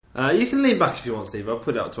You can lean back if you want, Steve. I'll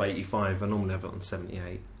put it up to 85. I normally have it on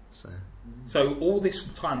 78. So all this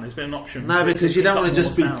time there's been an option. No, because you don't want to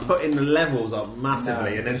just be sounds. putting the levels up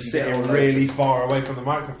massively and then sitting really far away from the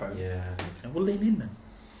microphone. Yeah. We'll lean in then.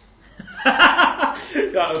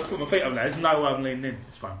 I'll put my feet up there. There's no way I'm leaning in.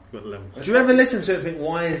 It's fine. We've got the levels. Do you ever listen to it and think,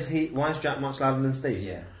 why is Jack much louder than Steve?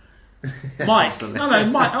 Yeah. Mike. No,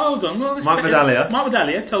 Mike. Hold on. Mike Medaglia. Mike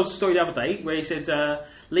Medaglia tells a story the other day where he said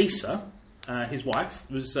Lisa, his wife,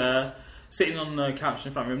 was sitting on the couch in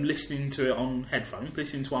the front room listening to it on headphones,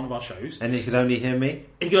 listening to one of our shows. And he could only hear me?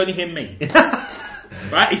 He could only hear me.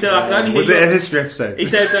 Right? He said, I could only hear Was it a history episode? He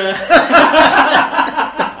said,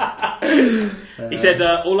 he said,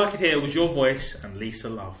 all I could hear was your voice and Lisa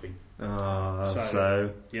laughing. Oh,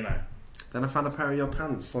 so you know. Then I found a pair of your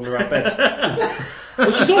pants under our bed.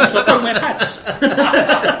 Which is odd, because I don't wear pants.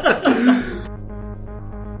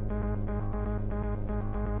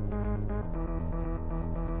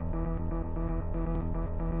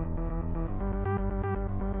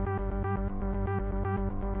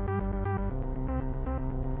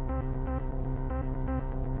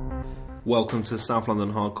 Welcome to South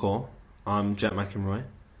London Hardcore. I'm Jet McEnroy.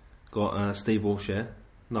 Got Steve Walsh.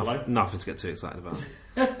 Nothing to get too excited about.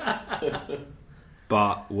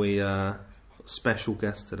 But we got a special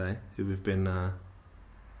guest today who we've been...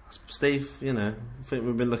 Steve, you know, I think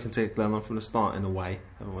we've been looking to get Glenn on from the start in a way,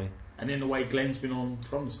 haven't we? And in a way, Glenn's been on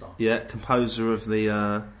from the start. Yeah, composer of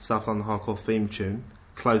the South London Hardcore theme tune,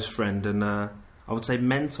 close friend and I would say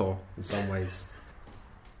mentor in some ways.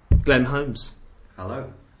 Glenn Holmes.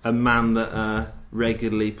 Hello. A man that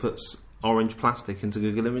regularly puts orange plastic into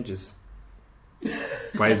Google Images.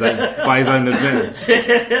 by his own admittance.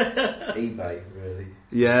 eBay, really.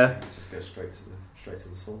 Yeah. Just go straight to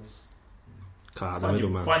the source. The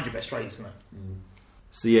middleman. Find your best rate, isn't it?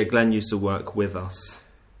 So yeah, Glenn used to work with us.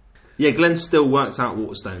 Yeah, Glenn still works out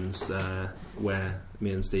Waterstones, where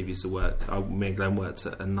me and Steve used to work. Me and Glenn worked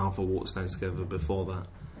at another Waterstones together before that.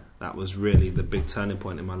 That was really the big turning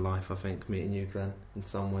point in my life, I think, meeting you, Glenn, in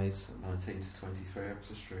some ways. 19 to 23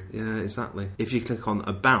 Oxford Street. Yeah, exactly. If you click on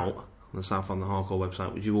About on the South London Hardcore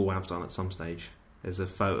website, which you all have done at some stage, there's a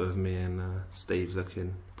photo of me and Steve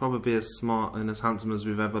looking probably as smart and as handsome as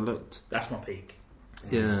we've ever looked. That's my peak.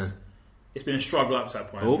 Yeah. It's been a struggle up to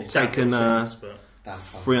that point. Oh, taken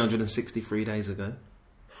 363 days ago.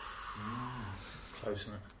 Close,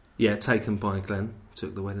 isn't it? Yeah, taken by Glenn.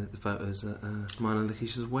 Took the photos at mine and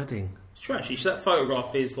Lakeisha's wedding. It's true, actually. So that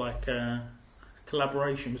photograph is like a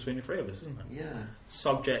collaboration between the three of us, isn't it? Yeah.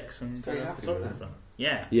 Subjects and photographer.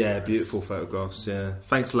 Yeah. Yeah, beautiful photographs, yeah.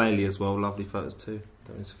 Thanks, Laylee, as well. Lovely photos, too.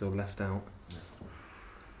 Don't need to feel left out.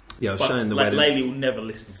 Yeah, I was showing the wedding. Laylee will never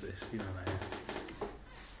listen to this, you know that.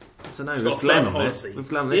 I don't know, with Glenn on it. With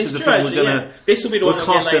Glenn, this is the true, thing we're going to... This will be the we're one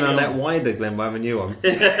casting our net wider, Glenn, by having you on.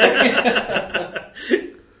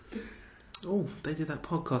 Oh, they did that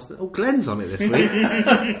podcast. Oh, Glenn's on it this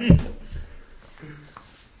week.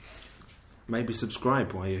 Maybe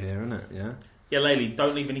subscribe while you're here, innit? Yeah? Yeah, Laylee,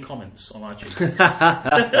 don't leave any comments on iTunes.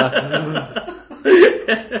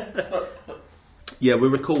 Yeah, we're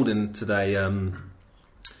recording today.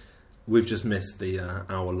 We've just missed the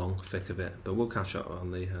hour-long thick of it, but we'll catch up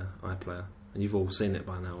on the iPlayer. And you've all seen it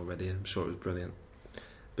by now already. I'm sure it was brilliant.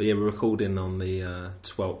 But yeah, we're recording on the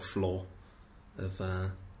 12th floor of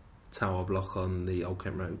Tower Block on the Old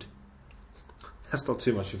Kent Road. That's not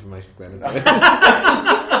too much information, Glenn, is it?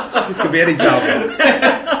 Could be any tower.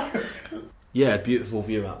 Yeah, beautiful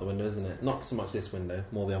view out the window, isn't it? Not so much this window,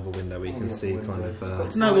 more the other window where you can see kind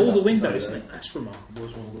of... No, all the windows, isn't it? That's remarkable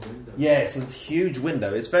as well. Yeah, it's a huge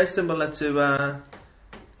window. It's very similar to...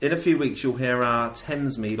 in a few weeks you'll hear our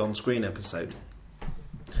Thamesmead on Screen episode,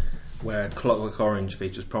 where Clockwork Orange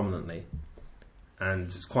features prominently. And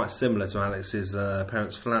it's quite similar to Alex's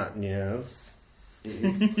parents' flat, yes. It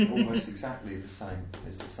is almost exactly the same.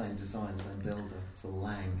 It's the same design, same builder. It's a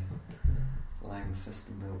Lang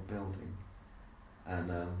system built building.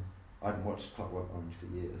 And I hadn't watched Clockwork Orange for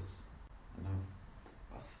years. And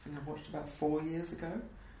I think I watched about 4 years ago.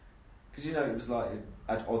 Because, you know, it was like, it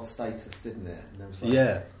had odd status, didn't it? And there was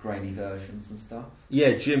like grainy versions and stuff.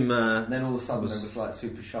 Yeah, Jim... and then all of a sudden there was like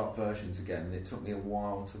super sharp versions again. And it took me a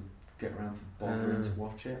while to get around to bothering to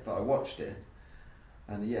watch it. But I watched it.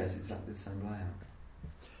 And yeah, it's exactly the same layout.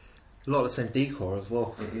 A lot of the same decor as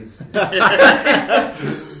well. It is.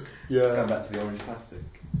 Yeah. Going back to the orange plastic.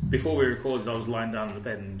 Before we recorded, I was lying down in the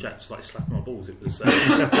bed and Jack just like slapping my balls. It was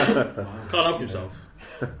can't help himself.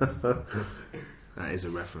 That is a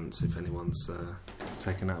reference if anyone's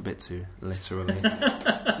taken that a bit too literally.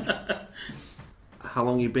 How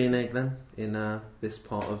long you been there, Glenn? In this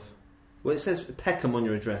part of... Well, it says Peckham on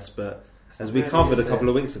your address, but As we covered a couple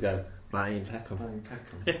of weeks ago. That ain't Peckham.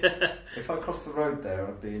 If I crossed the road there,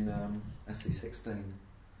 I'd be in SE16.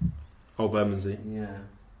 Old Bermondsey. Yeah,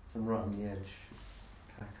 so I'm right on the edge.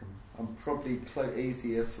 Peckham. I'm probably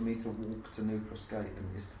easier for me to walk to New Cross Gate than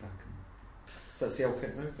it is to Peckham. So that's the Old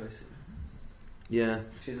Kent Road, basically. Yeah.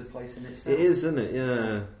 Which is a place in itself. It is, isn't it?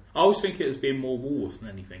 Yeah. I always think it as being more Walworth than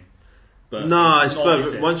anything. But no, it's not,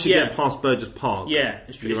 further. Once you get past Burgess Park,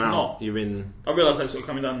 it's true. You're It's out. not. You're in. I realise that sort of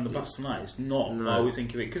coming down on the bus tonight. It's not. No. I always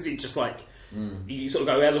think of it because it's just like you sort of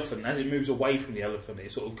go Elephant. As it moves away from the Elephant,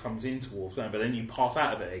 it sort of comes into Wharf, but then you pass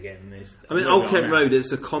out of it again. And it's Old Kent Road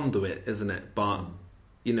is a conduit, isn't it? But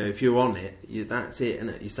you know, if you're on it, that's it, isn't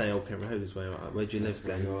it? You say Old Kent Road is where do you live,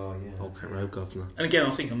 Glenn? Old Kent Road, governor. And again, I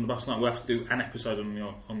was thinking on the bus tonight we'll have to do an episode on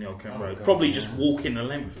the Old Kent Road. God, Probably just walking the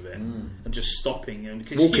length of it and just stopping and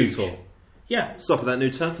Walking tour. Yeah. Stop at that new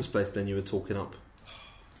Turkish place. Then you were talking up.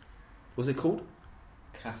 What's it called?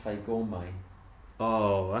 Cafe Gourmet.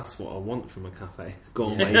 Oh, that's what I want from a cafe.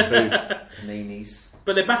 Gourmet food. Paninis.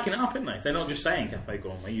 But they're backing it up, aren't they? They're not just saying Cafe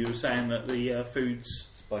Gourmet. You were saying that the food's...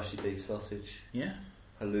 Spicy beef sausage. Yeah.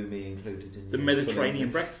 Halloumi included in the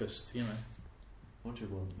Mediterranean breakfast, you know. What do you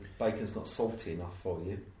want? If bacon's not salty enough for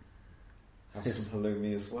you, have some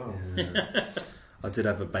halloumi as well. Yeah. I did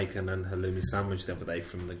have a bacon and halloumi sandwich the other day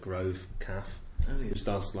from the Grove Cafe, which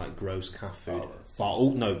does like Grove's Cafe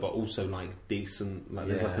food, but also like decent. Like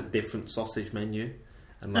there's like a different sausage menu,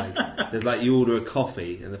 and like there's like you order a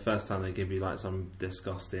coffee, and the first time they give you like some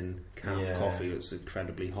disgusting calf coffee that's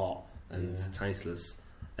incredibly hot and tasteless,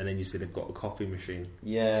 and then you see they've got a coffee machine.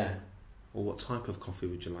 Yeah. Or what type of coffee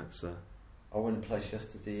would you like, sir? I went to a place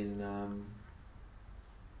yesterday in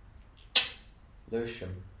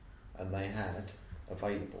Lewisham, and they had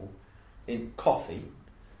available in coffee,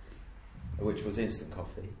 which was instant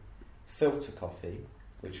coffee, filter coffee,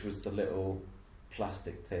 which was the little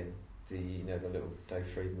plastic thing, the little Dave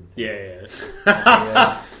Friedman thing. Yeah.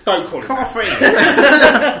 Don't call it coffee.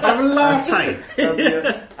 I'm a latte.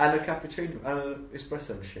 And a cappuccino and an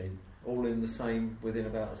espresso machine, all in the same within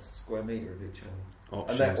about a square metre of each other.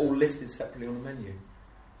 Options. And they're all listed separately on the menu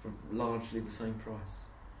for largely the same price.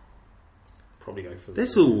 Probably go for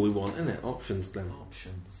this. All we want, isn't it? Options, Glenn.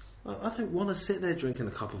 Options. I don't want to sit there drinking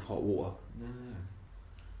a cup of hot water. No.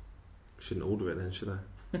 Shouldn't order it then, should I?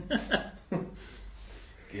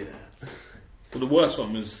 Yeah. Well, the worst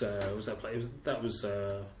one was that place. That was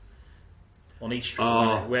on East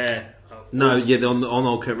Street, where on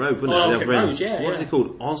Old Kent Road, wasn't it? Old Kent Road, What's it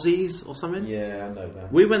called? Aussies or something? Yeah, I know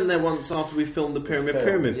that. We went there once after we filmed the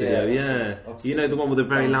Pyramid video. Yeah, you know the one with the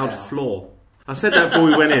very loud floor. I said that before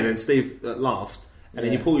we went in, and Steve laughed, and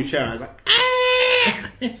then you pull your chair out. I was like,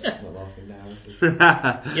 not laughing now, is it?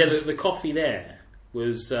 Yeah, the coffee there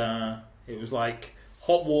was it was like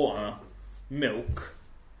hot water, milk,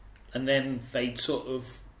 and then they'd sort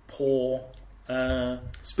of pour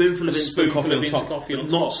spoonful of instant coffee on top, not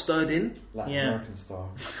top. stirred in. Like American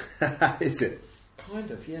style. Is it?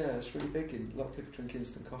 Kind of, yeah. It's really big. A lot of people drink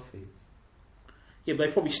instant coffee. Yeah, but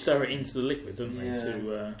they probably stir it into the liquid, don't they, to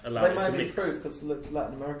allow it to mix. They may have improved because it's a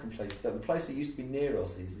Latin American place. The place that used to be near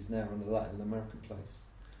Aussies is now in the Latin American place.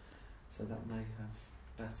 So that may have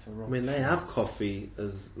better options. I mean, they have coffee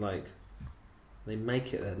as like they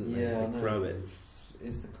make it, don't they? They grow it.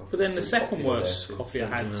 Instant coffee. But then the second worst coffee I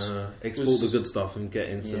had export the good stuff and get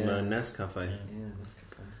in some Nescafe. Yeah,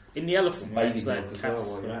 Nescafe. In the Elephant, baby that milk as cafe. well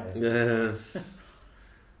while you're at it. Yeah.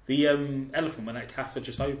 The Elephant, when that cafe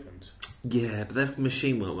just opened. Yeah, but their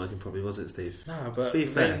machine weren't working properly, was it, Steve? No, but be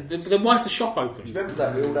fair. Then why's the shop open? Do you remember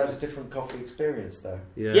that? We all had a different coffee experience, though.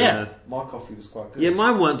 Yeah. My coffee was quite good. Yeah,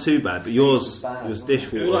 mine weren't too bad, but yours was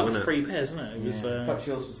dishwater, it was like wasn't it? 3 pairs, wasn't it? It was, perhaps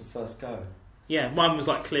yours was the first go. Yeah, mine was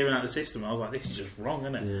like clearing out the system. I was like, this is just wrong,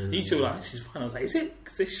 isn't it? Yeah. You two were like, this is fine. I was like, is it?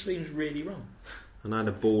 Because this seems really wrong. And I had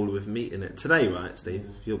a ball with meat in it. Today, right, Steve?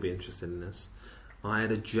 You'll be interested in this. I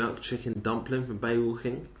had a jerk chicken dumpling from Bagel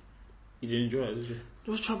King. You didn't enjoy it, did you?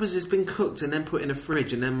 The trouble is, it's been cooked and then put in a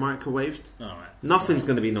fridge and then microwaved. Oh, right. Nothing's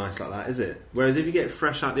going to be nice like that, is it? Whereas if you get it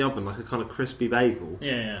fresh out the oven, like a kind of crispy bagel,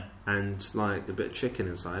 and like a bit of chicken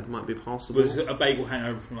inside, it might be possible. Was it a bagel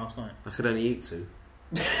hangover from last night? I could only eat 2.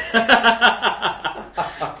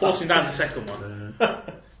 Forcing down the second one.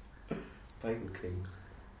 Bagel King.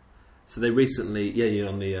 So they recently, you're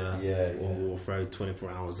on the Wharf Road, 24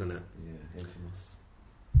 hours, isn't it? Yeah, infamous.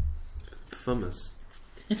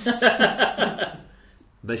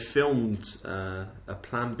 They filmed a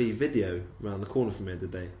Plan B video around the corner from here,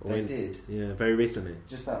 did they? They did? Yeah, very recently.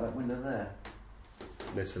 Just out that window there.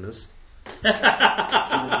 Listeners. So there's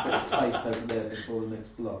a bit of space over there before the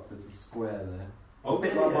next block. There's a square there. A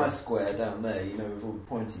bit like my square down there, with all the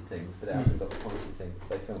pointy things, but it hasn't got the pointy things.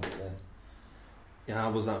 They filmed it there. Yeah,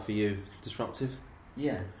 how was that for you? Disruptive?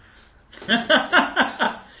 Yeah.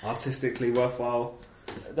 Artistically worthwhile?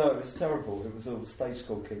 No, it was terrible. It was all stage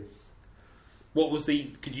school kids. What was the?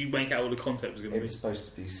 Could you make out what the concept was going to It be? was supposed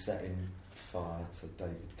to be setting fire to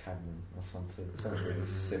David Cameron or something. It's a really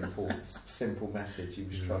simple message he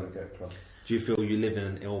was trying to get across. Do you feel you live in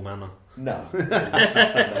an ill manner? No, not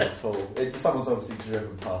at all. Someone's obviously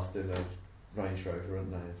driven past in a Range Rover,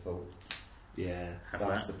 haven't they? I thought, yeah,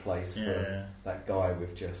 that's the place for that guy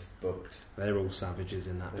we've just booked. They're all savages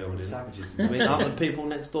in that They're all building. savages. I mean, aren't the people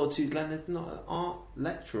next door to Glenn not an art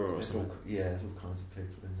lecturer or something? There's all kinds of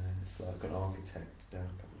people in there. It's like got an architect down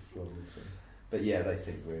a couple of floors. But yeah, they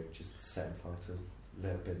think we're just setting fire to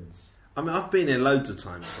little bins. I mean, I've been here loads of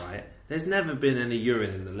times, right? There's never been any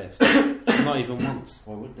urine in the lift. Not even once.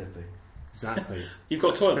 Why would there be? Exactly. You've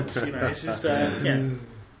got toilets, you know. It's just yeah.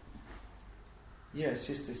 Yeah, it's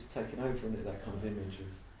just this taking over, isn't it? That kind of image of,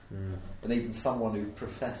 and even someone who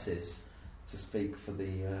professes to speak for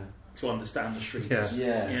the to understand the streets.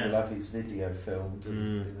 will have his video filmed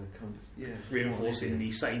and kind of reinforcing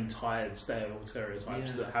the same tired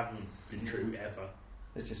stereotypes that haven't been true ever.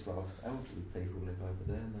 There's just a lot of elderly people live over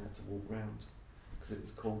there, and they had to walk round because it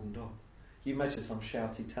was cordoned off. Can you imagine some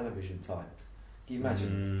shouty television type? Can you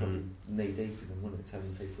imagine probably knee deep in them, wouldn't it,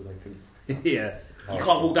 telling people they couldn't? Yeah. You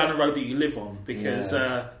can't walk down the road that you live on because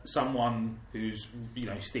someone who's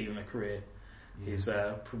stealing a career is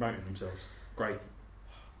promoting themselves. Great.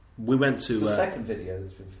 We went to. It's the second video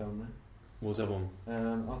that's been filmed there. What was that one?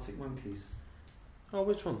 Arctic Monkeys. Oh,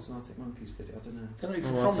 which one? It's an Arctic Monkeys video. I don't know. They're not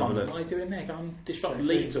even from London. What are they doing there? Go and disrupt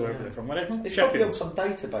Leeds or wherever they're from. Whatever. It's probably on some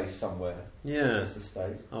database somewhere. Yeah. It's the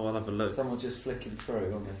state. Oh, I'll have a look. Someone just flicking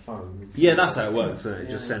through on their phone. Yeah, that's how it works, isn't it?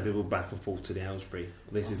 Just send people back and forth to the Aylesbury.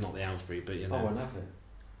 This is not the Aylesbury, but you know. Oh, I'll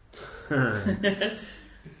have it.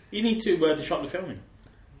 You need to disrupt the filming.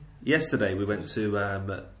 Yesterday we went to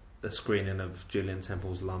a screening of Julian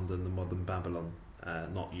Temple's London, The Modern Babylon.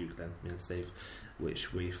 Not you, Glenn, me and Steve,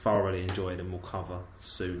 which we thoroughly enjoyed and will cover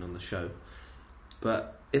soon on the show.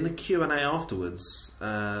 But in the Q&A afterwards,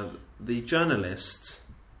 the journalist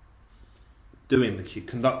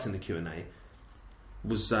conducting the Q&A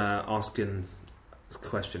was asking a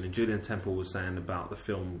question, and Julian Temple was saying about the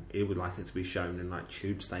film he would like it to be shown in like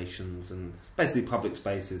tube stations and basically public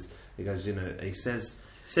spaces. He goes, he said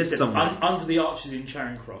somewhere under the arches in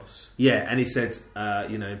Charing Cross. Yeah, and he said,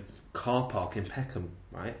 car park in Peckham,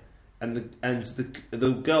 right? And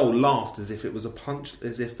the girl laughed as if it was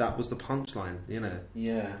as if that was the punchline,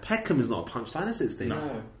 Yeah. Peckham is not a punchline, is it, Steve?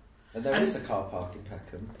 No. And there is a car park in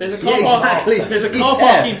Peckham. There's a car park. Exactly. There's a car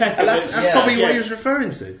park in Peckham. And that's probably what he was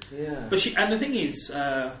referring to. Yeah. But the thing is,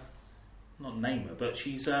 not name her, but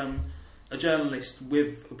she's a journalist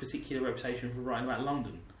with a particular reputation for writing about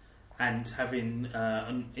London and having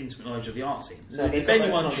an intimate knowledge of the art scene. So if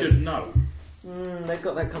anyone should know. They've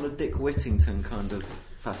got that kind of Dick Whittington kind of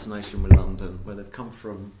fascination with London, where they've come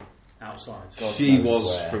from outside. She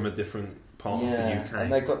was from a different part of the UK.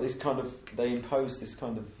 And they've got this they impose this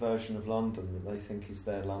kind of version of London that they think is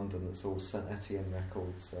their London, that's all St Etienne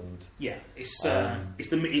records and it's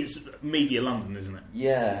media London, isn't it?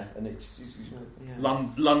 Yeah, and it's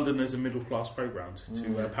London as a middle class playground,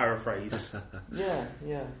 to paraphrase. Yeah.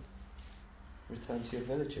 Return to your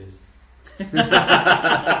villages.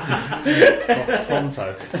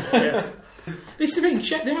 Pronto. Yeah. This is the thing.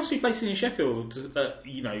 There must be places in Sheffield that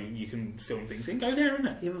you can film things in. Go there,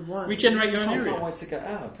 innit? Yeah, but why? Regenerate your own area. Can't wait to get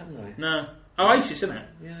out, can they? No. Oasis, isn't it?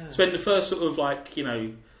 Yeah. Spent the first sort of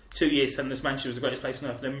 2 years telling us Manchester was the greatest place on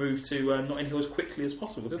earth, and then moved to Notting Hill as quickly as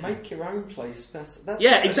possible, didn't they? Make your own place. That's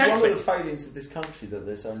exactly. one of the failings of this country, that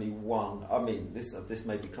there's only one. I mean, this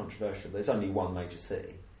may be controversial. There's only one major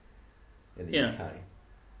city in the UK.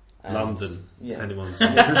 And London. Yeah. Anyone's.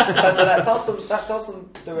 But that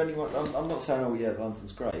doesn't do anyone. I'm not saying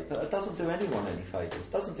London's great, but it doesn't do anyone any favours.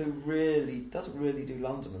 Doesn't really do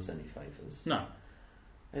Londoners any favours. No.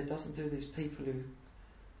 It doesn't do these people who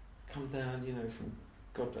come down, from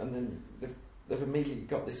God, and then they've immediately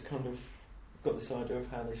got this idea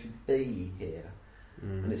of how they should be here,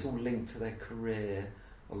 and it's all linked to their career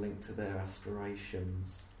or linked to their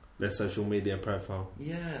aspirations, their social media profile.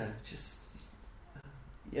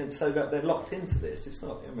 And so they're locked into this. It's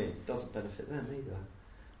not. It doesn't benefit them either.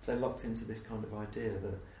 They're locked into this kind of idea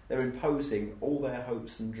that they're imposing all their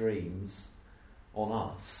hopes and dreams on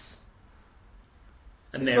us.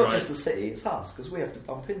 And it's not just the city; it's us, because we have to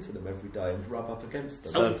bump into them every day and rub up against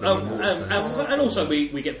them. And also,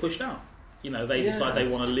 we get pushed out. They decide they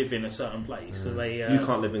want to live in a certain place, so they. You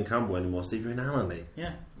can't live in Campbell anymore, Steve. You're in Allenley.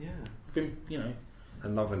 Yeah. I've been,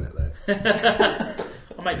 I'm loving it though.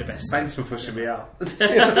 I'll make the best. Thanks for pushing me out.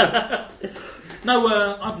 No,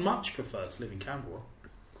 I'd much prefer to live in Camberwell.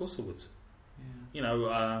 Of course I would. Yeah. You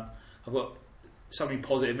know, I've got so many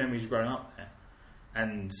positive memories growing up there.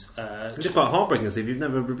 And it's quite heartbreaking, Steve. You've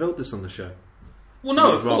never revealed this on the show. well, no,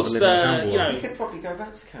 You'd of rather course. live in Camberwell. You know, You could probably go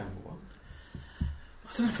back to Camberwell. I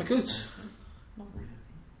don't know if I could. Not really.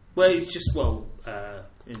 Well, it's just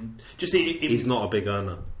He's not a big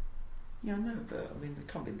earner. Yeah, I know, but I mean, there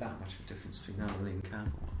can't be that much of a difference between now and leaving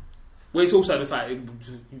Camberwell. Well, it's also the fact,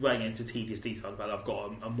 going into tedious detail about I've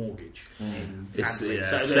got a mortgage. It's Handling.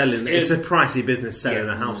 selling. It's a pricey business selling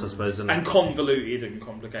a house, I suppose, isn't it? And convoluted and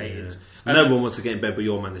complicated. Yeah. No one wants to get in bed with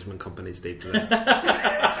your management company, Steve, do they?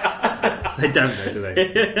 They don't, though, do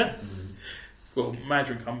they? Well,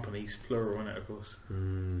 management companies, plural, isn't it, of course.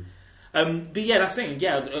 Mm. But yeah, that's the thing,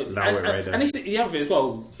 yeah. And this, the other thing as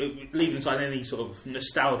well, leaving aside any sort of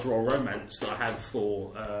nostalgia or romance that I have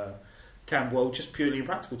for Camberwell, just purely in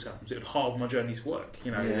practical terms, it would halve my journey to work.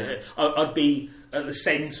 You know, Yeah. I'd be at the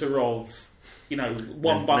centre of, you know,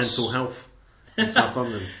 one bus. Mental health in South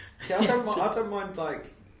London. Yeah, I don't mind, like,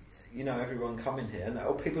 you know, everyone coming here,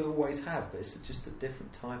 or people always have, but it's just a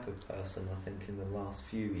different type of person, I think, in the last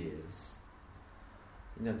few years.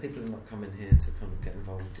 You know, people are not coming here to kind of get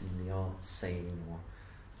involved in the art scene or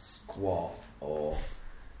squat or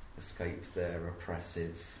escape their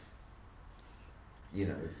oppressive, you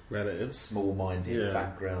know, Relatives. small-minded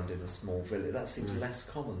background in a small village. That seems less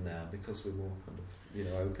common now because we're more kind of, you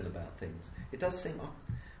know, open about things. It does seem,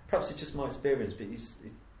 perhaps it's just my experience, but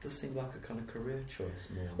it does seem like a kind of career choice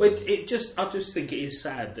more. Well, I just think it is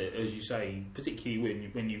sad that, as you say, particularly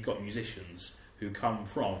when you've got musicians who come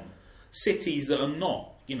from cities that are not,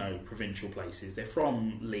 you know, provincial places. They're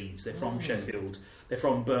from Leeds, they're from Sheffield, they're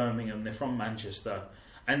from Birmingham, they're from Manchester,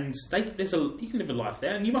 and you can live a life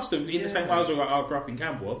there. And you must have, in the same way as I grew up in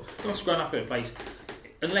Camberwell, you must have grown up in a place,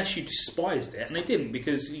 unless you despised it, and they didn't,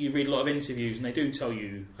 because you read a lot of interviews and they do tell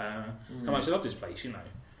you how much they love this place, you know.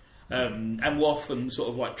 And we'll often sort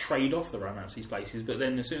of like trade off the romance of these places, but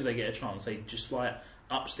then as soon as they get a chance, they just like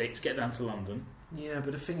up sticks, get down to London. Yeah,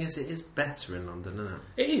 but the thing is, it is better in London, isn't it?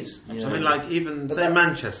 It is. Yeah. I mean, like, even, say,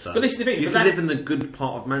 Manchester. But this is the thing. You can live in the good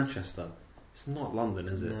part of Manchester. It's not London,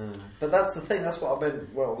 is it? No. But that's the thing, that's what I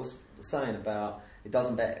was saying about it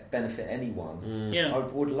doesn't benefit anyone. Yeah. I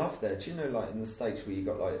would love that. Do you know, like, in the States where you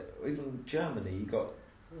got, like, even Germany, you got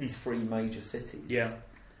 3 major cities. Yeah.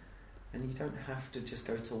 And you don't have to just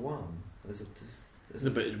go to one. There's No,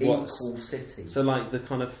 an but equal city. So, like, the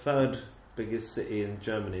kind of third biggest city in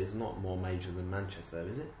Germany is not more major than Manchester,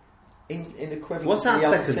 is it? In equivalent What's to our the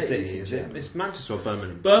other second cities city? in Is it? Germany. It's Manchester or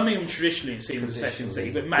Birmingham? Birmingham traditionally is seen as the second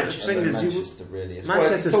city, but Manchester. thing is, Manchester really is. Manchester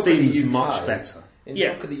Well, if you talk of seems the UK, much better. In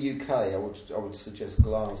Yeah. talk of the UK, I would suggest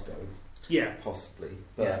Glasgow, Yeah. possibly.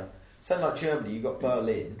 But Yeah. something like Germany, you got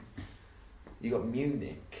Berlin, you got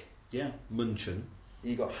Munich, Yeah. München.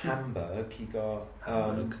 you got Hamburg, you got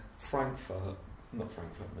Hamburg. Frankfurt. Not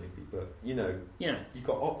Frankfurt, maybe, but you know, Yeah. you've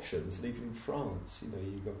got options, and even in France, you know,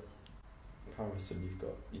 you've got Paris, and you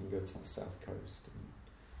can go to the south coast. And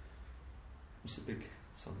it's a big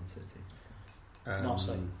southern city.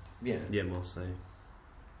 Marseille. Yeah. Yeah, Marseille.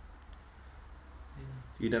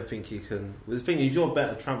 You don't think you can... Well, the thing is, you're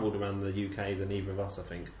better travelled around the UK than either of us, I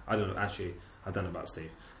think. I don't know, actually, I don't know about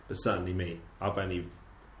Steve, but certainly me. I've only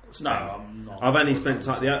I'm not. I've only spent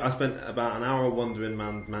time... I spent about an hour wandering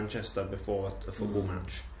around Manchester before a football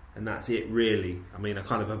match, and that's it, really. I mean,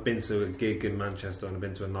 I've been to a gig in Manchester and I've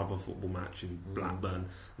been to another football match in Blackburn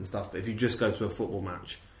and stuff, but if you just go to a football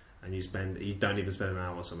match and you don't even spend an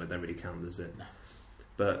hour somewhere, it don't really count, does it? No.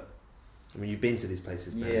 But, I mean, you've been to these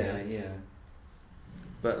places now. Yeah.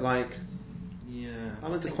 But, like... Yeah. I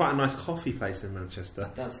went to quite a nice coffee place in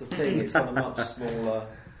Manchester. That's the thing. It's on a much smaller.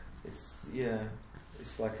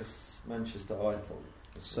 It's like Manchester. I thought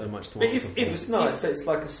So much to But answer if for. it's nice, but it's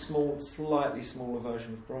like a slightly smaller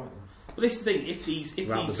version of Brighton. But this is the thing: if these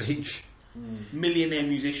Around the beach. millionaire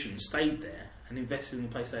musicians stayed there and invested in the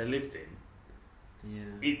place they lived in,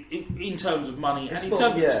 Yeah. in terms of money It's and in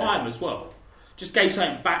not- terms yeah. of time as well, just gave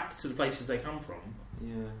something back to the places they come from,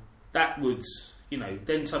 Yeah. that would,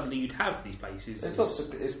 then suddenly you'd have these places.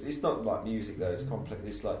 It's not like music though. It's complex.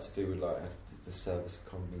 It's like to do with like the service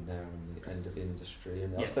economy now and the end of industry.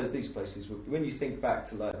 And I Yeah. suppose these places, when you think back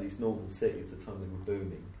to like these northern cities, the time they were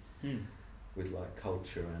booming with like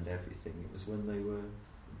culture and everything, it was when they were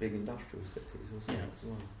big industrial cities, wasn't it, as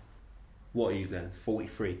well? What are you then?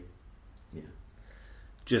 43? Yeah.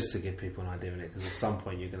 Just to give people an idea of it, because at some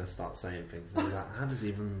point you're going to start saying things. And like, how does he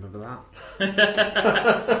even remember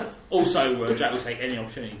that? Also, Jack will take any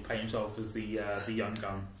opportunity to paint himself as the young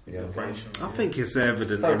gun. Yeah, I think it's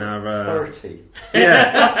evident in our... 30.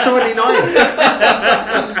 Yeah, I'm 29.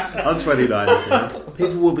 I'm 29. Yeah.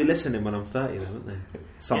 People will be listening when I'm 30, though, won't they?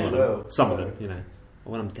 Some of them. Some of them, you know.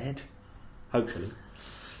 Or when I'm dead. Hopefully.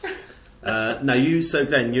 No, so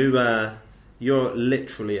Glenn, you're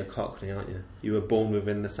literally a Cockney, aren't you? You were born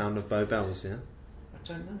within the sound of Bow Bells, yeah? I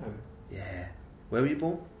don't know. Yeah. Where were you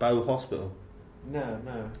born? Bow Hospital? No.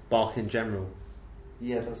 Barking General?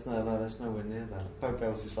 Yeah, that's nowhere near that. Bow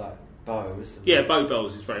Bells is like Bow, isn't it? Yeah, Bow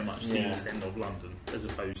Bells is very much the east end of London, as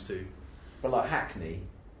opposed to... But like Hackney?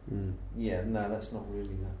 Mm. Yeah, no, that's not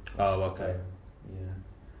really that. Oh, okay. Yeah.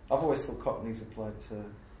 I've always thought Cockney's applied to...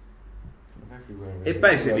 everywhere. Really. It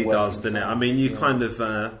basically does, doesn't it? I mean, you kind of...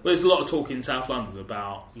 Well, there's a lot of talk in South London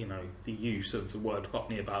about, the use of the word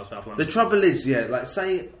Cockney about South London. The trouble is, like,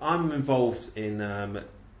 say I'm involved in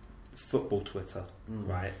football Twitter,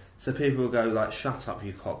 right? So people will go, like, shut up,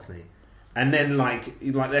 you Cockney. And then, like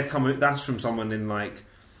they're coming... That's from someone in, like,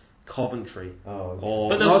 Coventry. Oh, yeah. Or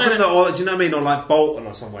do you know what I mean? Or, like, Bolton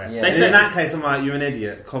or somewhere. Yeah. And in that case, I'm like, you're an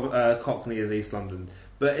idiot. Cockney is East London.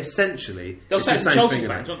 But essentially, they'll it's say the same Chelsea thing,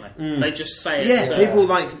 fans, don't they? Mm. They just say yeah, people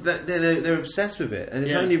like they're obsessed with it, and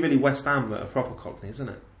it's only really West Ham that are proper Cockney, isn't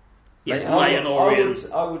it? Yeah, Leyton Orient.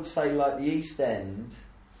 I would say like the East End,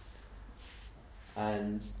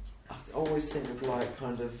 and I always think of like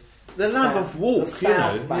kind of the Lambeth Walk, the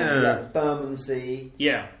South Bank, yeah, Bermondsey,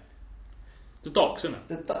 the docks, isn't it?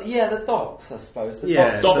 The docks, I suppose. The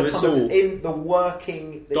docks, so it's all in the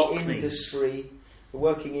working industry, the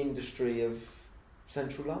working industry of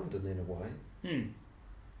Central London in a way,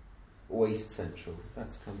 or East Central.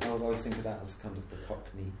 That's kind of. I always think of that as kind of the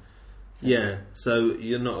Cockney thing. Yeah. So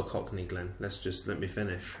you're not a Cockney, Glenn. Let me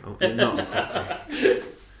finish. You're not a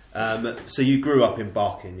Cockney. So you grew up in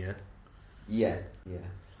Barking, yeah? Yeah.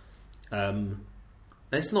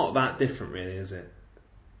 It's not that different, really, is it?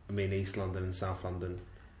 I mean, East London and South London,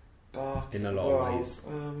 Barking, in a lot of ways.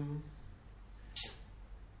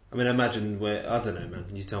 I mean, imagine I don't know, man.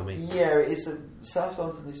 You tell me. Yeah, South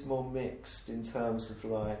London is more mixed in terms of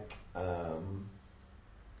like. It's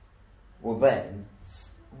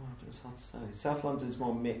hard to say. South London is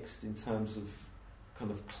more mixed in terms of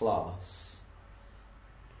kind of class,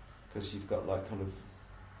 because you've got like kind of.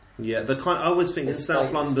 Yeah, I always think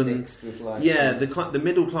South London. Mixed with like, the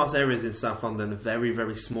middle class areas in South London are very,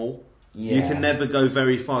 very small. Yeah. You can never go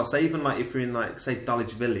very far. So even like if you're in like say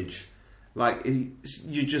Dulwich Village. Like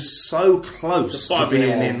you're just so close to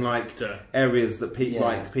being in like areas that people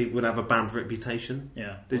would have a bad reputation.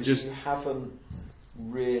 Yeah, you haven't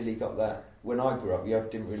really got that. When I grew up, you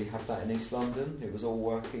didn't really have that in East London. It was all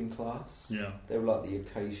working class. Yeah, they were like the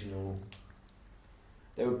occasional.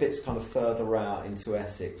 There were bits kind of further out into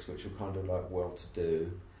Essex, which were kind of like well-to-do,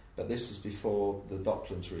 but this was before the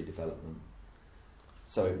Docklands redevelopment,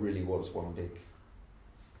 so it really was one big.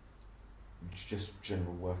 Just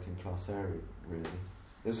general working class area, really.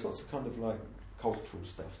 There was lots of kind of like cultural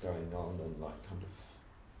stuff going on, and like kind of.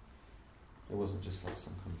 It wasn't just like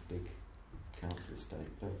some kind of big council estate,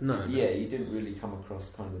 but no. You didn't really come across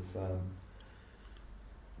kind of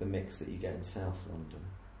the mix that you get in South London.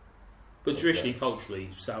 But traditionally, culturally,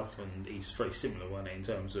 South and East very similar, weren't it, in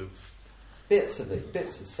terms of. Bits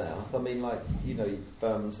of South. I mean, like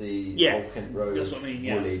Bermondsey, Old Kent Road, that's what I mean,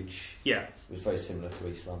 Woolwich. Yeah, it was very similar to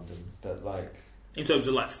East London, but like in terms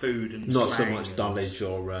of like food and not slang so much Dulwich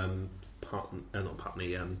or not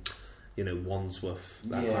Putney, Wandsworth,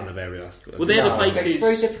 that kind of area. Well, they're the places. It's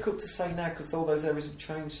very difficult to say now because all those areas have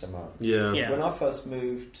changed so much. Yeah. When I first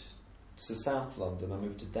moved to South London, I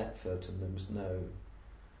moved to Deptford, and there was no.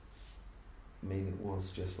 I mean, it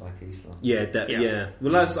was just like East London. Yeah.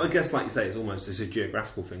 Well, that's, I guess, like you say, it's almost just a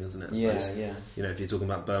geographical thing, isn't it? I suppose. Yeah. If you're talking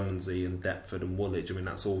about Bermondsey and Deptford and Woolwich, I mean,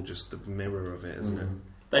 that's all just the mirror of it, isn't it?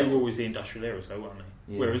 They were always the industrial areas, though, weren't they?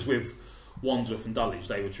 Yeah. Whereas with Wandsworth and Dulwich,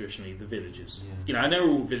 they were traditionally the villages. Yeah. And they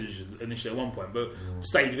were all villages initially at one point, but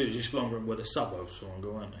stayed villages for longer and were the suburbs for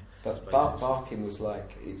longer, weren't they? But Barking was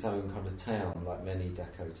like its own kind of town, like many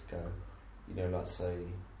decades ago. Like say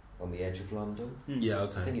on the edge of London. Yeah.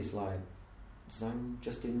 Okay. I think it's like. Zone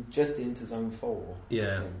just into zone 4.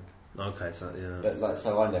 Yeah. Okay. So yeah. But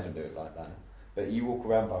so I never knew it like that. But you walk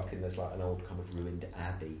around Barking, there's like an old kind of ruined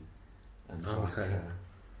abbey, and like kind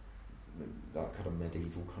of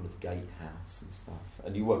medieval kind of gatehouse and stuff.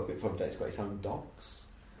 And you walk a bit further down, it's got its own docks,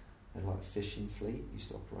 and like fishing fleet used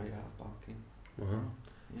to operate out of Barking. Wow.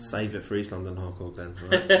 Yeah. Save it for East London hardcore then,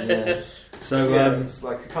 right? Yeah. So it's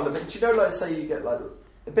like a kind of. Do you know, like say you get like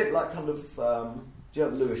a bit like kind of. Do you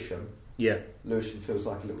know Lewisham? Yeah. Lewisham feels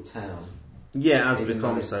like a little town. Yeah, as Even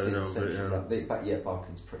become though it's so in now. central But, London. But yeah,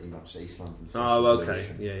 Barking's pretty much East London's version oh, of okay.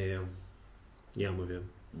 Lewisham. Yeah, I'm with you.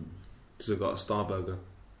 Mm. Because we've got a Star Burger.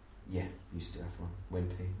 Yeah, used to have one.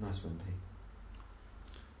 Wimpy, nice Wimpy.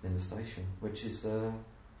 In the station, which is a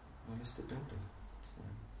listed building.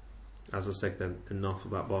 So. As I said then, enough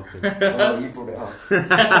about Barking. Oh, you brought it up.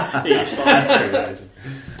 Yeah, you started.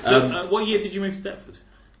 So, what year did you move to Deptford?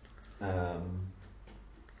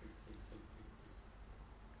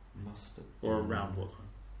 Must have Or around what time?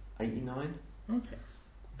 89. Okay.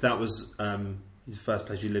 That was the first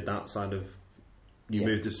place you lived outside of. You Yeah.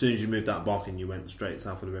 moved as soon as you moved out of Barking, you went straight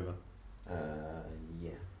south of the river.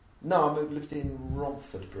 Yeah. No, I lived in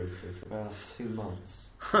Romford briefly for about 2 months.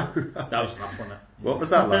 That was enough, wasn't it? What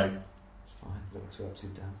was that like? It's fine. A little too up, too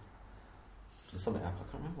down. And something happened.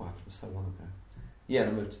 I can't remember what happened. It was so long ago. Yeah,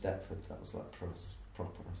 and I moved to Deptford. That was like proper, I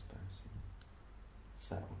suppose.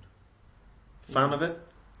 Settled. Fan of it?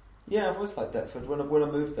 Yeah, I've always liked Deptford. When I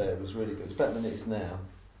moved there, it was really good. It's better than it is now.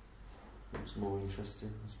 It was more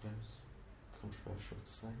interesting, I suppose. Controversial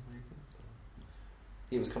to say, maybe.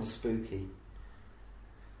 It was kind of spooky.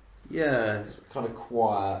 Yeah. Kind of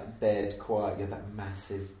quiet. You had that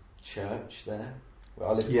massive church there. Where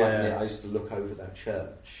I lived Yeah. right near, I used to look over that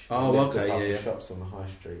church. Oh, I lived okay, above yeah, the yeah. shops on the high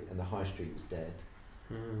street, and the high street was dead.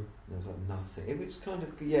 Mm. And there was like nothing. It was kind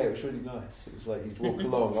of, it was really nice. It was like you'd walk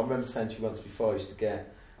along. I remember saying to you once before, I used to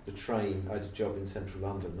get the train. I had a job in central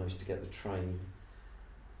London, and I used to get the train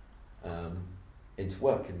into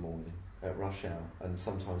work in the morning at rush hour, and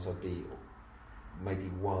sometimes I'd be maybe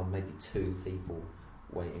one, maybe two people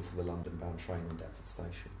waiting for the London-bound train in Deptford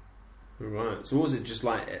Station. Right. So what was it just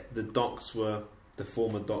like? The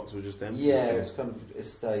former docks were just empty? Yeah, it was kind of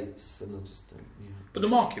estates, and I just yeah. But the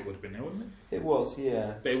market would have been there, wouldn't it? It was,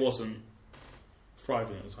 yeah. But it wasn't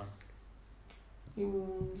thriving at the time.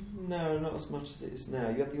 No, not as much as it is now.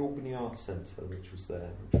 You had the Albany Arts Centre, which was there,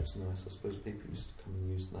 which was nice. I suppose people used to come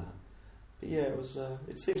and use that. But yeah, it was.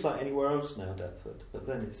 It seems like anywhere else now, Deptford. But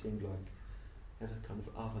then it seemed like it had a kind of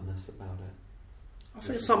otherness about it. I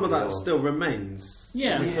think some of that still remains.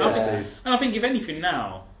 Yeah. Yeah. And I think if anything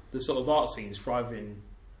now, the sort of art scene is thriving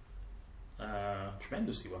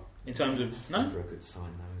tremendously well. In terms of... That's no? never a good sign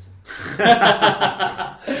though, is it?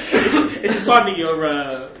 It's a sign that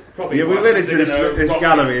you're probably... Yeah, we went into this rock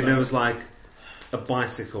gallery and so. there was like a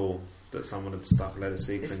bicycle that someone had stuck a load of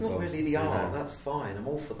sequins It's on. not really the art, Yeah. that's fine, I'm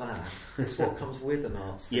all for that. It's what comes with an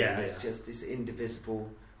art scene. Yeah, It's yeah. just it's indivisible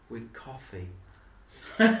with coffee.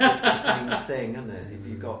 It's the same thing, isn't it? If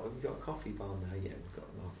you've got a coffee bar now, yeah, we've got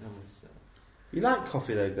an art. No, You like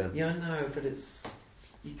coffee though, then? yeah, I know, but it's...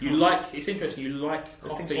 You like... It's interesting, you like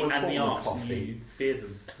There's things coffee more and the important arts than and coffee. you fear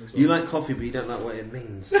them as well. You like coffee, but you don't like what it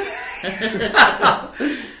means. Yeah,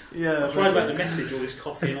 I'm trying about the message all this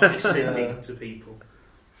coffee and art is sending to people.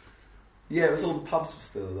 Yeah, it was all the pubs were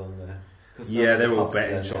still along there. 'Cause none Yeah, of the they're all pubs are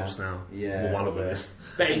betting there shops now. Yeah, Well, one of them yeah. is.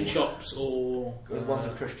 Betting shops or... There's one's a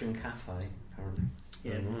Christian cafe, apparently.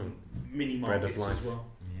 Yeah, Mm. mini Bread markets of life. as well.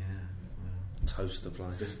 Yeah. Toast of Does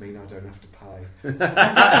life. this mean I don't have to pay?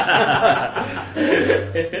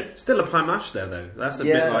 Still a pie mash there though. That's a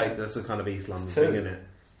Yeah. bit like, that's a kind of East London It's thing, two. isn't it?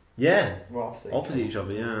 Yeah. Well, I think- Opposite each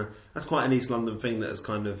other, yeah. That's quite an East London thing that is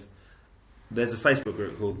kind of... There's a Facebook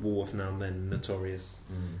group called Woolworth Now and Then, Notorious.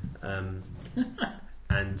 Mm.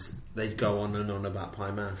 And they go on and on about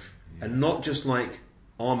pie mash. Yeah. And not just like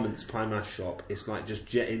Armand's pie mash shop, it's like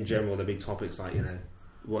just in general the big topics like, you know,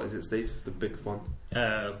 what is it, Steve? The big one?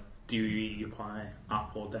 Do you eat your pie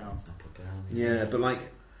up or down? Up or down. Yeah, but like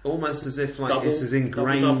almost as if like Double, it's as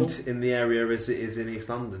ingrained double. in the area as it is in East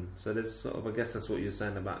London. So there's sort of, I guess that's what you're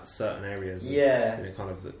saying about certain areas. Yeah. You know, kind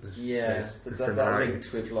of the Yeah, there's the that similarity.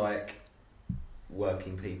 linked with like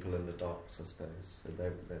working people in the docks, I suppose. So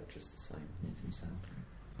they're just the same from sound.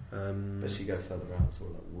 But as you go further out, it's all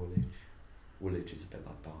like Woolwich. Woolwich is a bit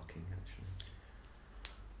like Barking, actually.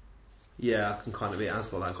 Yeah, I can kind of. It has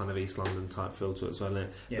got that kind of East London type feel to it as well. Isn't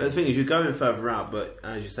it? Yeah. But the thing is, you're going further out, but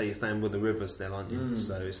as you say, you're staying with the river still, aren't you? Mm.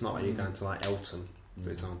 So it's not like you're Mm. going to like Elton, for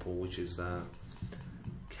Mm. example, which is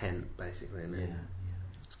Kent, basically. Isn't Yeah, it?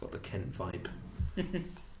 It's got the Kent vibe.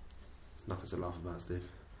 Nothing to laugh about, Steve.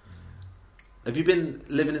 Have you been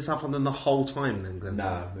living in South London the whole time then, Glenn?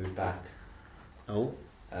 No, moved back. Oh,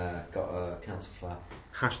 Got a council flat.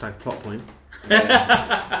 hashtag plot point.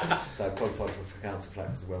 Yeah. So I qualified for council flat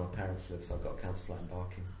because of where my parents live, so I got a council flat in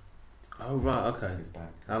Barking. Oh right, okay. Moved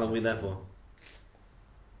back. How long were you there for?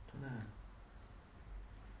 I don't know.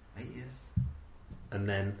 8 years. And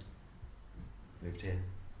then Moved here.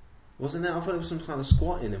 wasn't there? I thought there was some kind of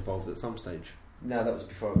squatting involved at some stage. No, that was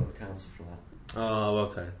before I got the council flat. Oh,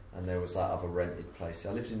 okay. And there was that other rented place.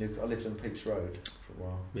 I lived on Peeps Road for a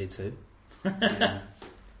while. Me too. Yeah.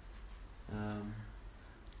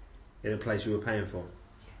 In a place you were paying for.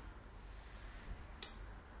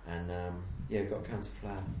 And got a council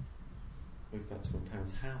flat. Moved back to my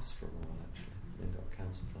parents' house for a while actually. Then got a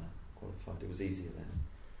council flat. Qualified. It was easier then.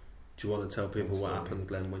 Do you want to tell people what happened,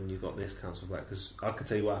 Glenn, when you got this council flat? Because I could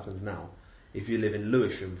tell you what happens now. If you live in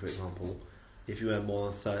Lewisham, for example, if you earn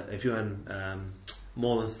more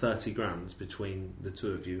than 30 grand between the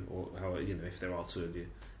two of you, or if there are two of you,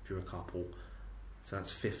 if you're a couple, so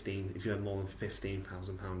that's 15. If you earn more than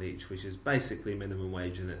 £15,000 each, which is basically minimum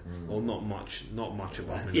wage, isn't it? Or not much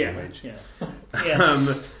above minimum wage. Yeah.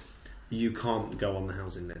 You can't go on the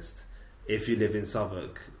housing list. If you live in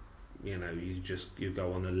Southwark, you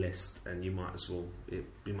go on a list, and you might as well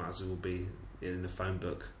be in the phone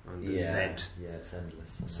book under Z. Yeah, it's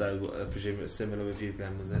endless. So I presume it's similar with you,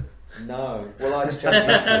 Glenn, was it? No. Well, I just jumped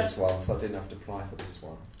into this one, so I didn't have to apply for this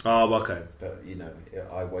one. Oh, okay. But,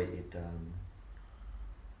 I waited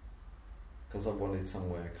because I wanted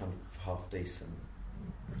somewhere kind of half decent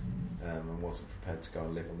and wasn't prepared to go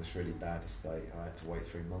and live on this really bad estate. I had to wait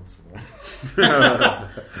 3 months for that.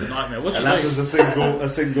 Nightmare. And that was a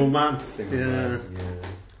single man. Man, yeah.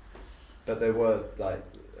 But there were like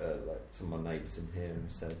some of my neighbours in here who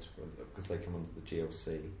said, because they come under the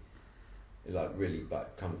GLC, like really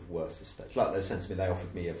like kind of worse estates. Like they said to me, they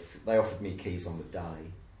offered me keys on the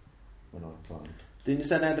day when I applied. Didn't you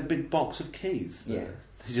say they had a big box of keys? Yeah.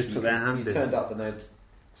 They just put their hand in. You turned up and there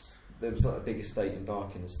was like a big estate in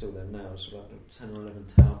Barking, it's still there now. It's about 10 or 11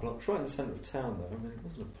 tower blocks, right in the centre of town though. I mean, it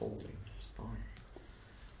wasn't appalling, it was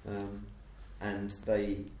fine. And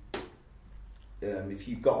they, if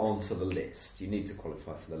you got onto the list, you need to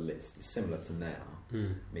qualify for the list. It's similar to now. I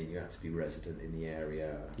mean, you had to be resident in the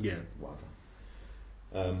area, whatever.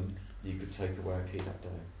 You could take away a key that day.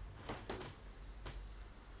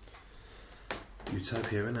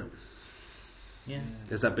 Utopia, innit? Yeah.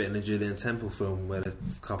 There's that bit in the Julian Temple film where the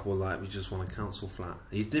couple were like, we just want a council flat.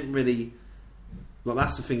 You didn't really... Well,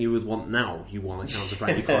 that's the thing you would want now. You want a council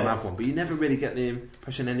flat, you can't have one. But you never really get the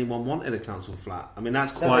impression anyone wanted a council flat. I mean,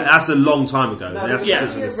 that's a long time ago. No, that's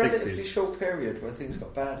a relatively short period where things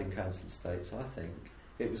got bad in council estates, I think.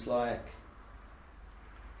 It was like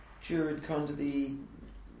during kind of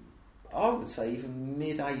I would say even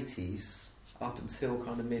mid-80s up until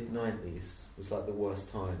kind of mid-90s was like the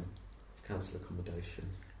worst time for council accommodation.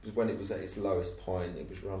 It was when it was at its lowest point, it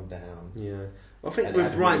was run down. Yeah. Well, I think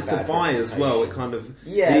with right to buy as well, it kind of...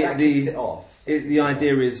 Yeah, that kicks it off. The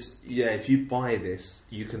idea is, if you buy this,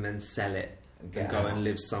 you can then sell it and go and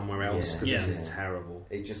live somewhere else, because this is terrible.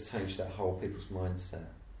 It just changed that whole people's mindset.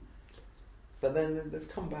 But then they've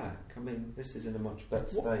come back. I mean, this is in a much better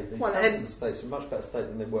state. The states are in a much better state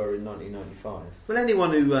than they were in 1995. Well,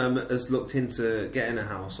 anyone who has looked into getting a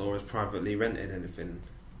house or has privately rented anything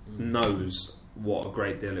knows what a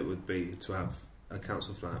great deal it would be to have a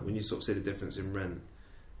council flat. When you sort of see the difference in rent,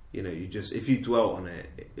 you just, if you dwelt on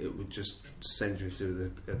it, it would just send you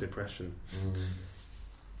into a depression.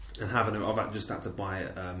 And I've just had to buy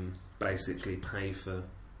it, basically pay for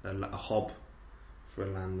a hob for a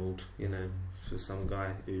landlord, for some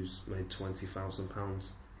guy who's made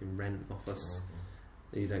 £20,000 in rent off us.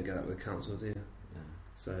 You don't get that with the council, do you? No.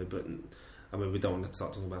 So, but I mean, we don't want to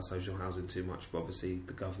start talking about social housing too much, but obviously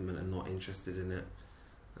the government are not interested in it,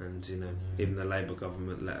 and even the Labour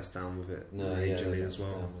government let us down with it majorly as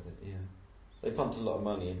well. They pumped a lot of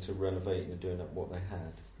money into renovating and doing up what they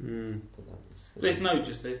had. But that was, there's no.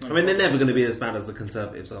 I mean, they're never going to be as bad as the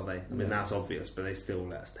Conservatives, are they? I mean, that's obvious, but they still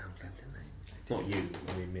let us down, didn't they? Not you.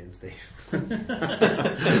 I mean, me and Steve.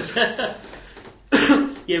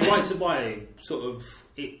 Right to buy sort of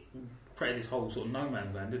it created this whole sort of no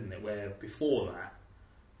man's land, didn't it? Where before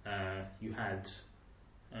that, you had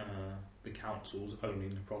the councils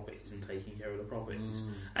owning the properties and taking care of the properties,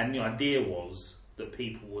 and the idea was that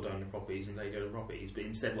people would own the properties and take care of the properties. But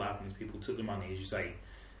instead, what happened is people took the money, as you say,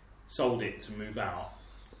 sold it to move out.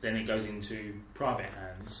 Then it goes into private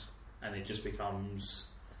hands, and it just becomes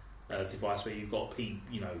a device where you've got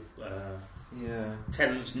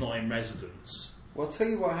tenants not in residence. Well, I'll tell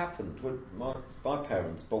you what happened. When my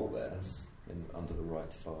parents bought theirs under the right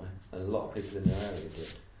to buy, and a lot of people in their area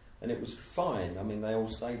did, and it was fine. I mean, they all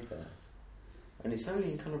stayed there. And it's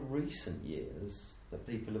only in kind of recent years that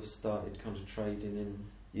people have started kind of trading in,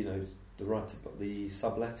 the right to the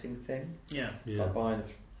subletting thing. Yeah. Like buying a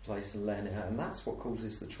place and letting it out, and that's what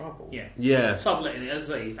causes the trouble. Yeah. Subletting it, as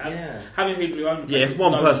they having people who own. If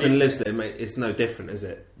one person lives there, mate, it's no different, is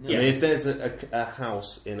it? No. I mean, if there's a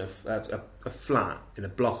house in a flat in a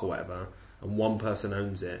block or whatever, and one person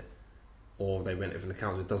owns it, or they rent it from the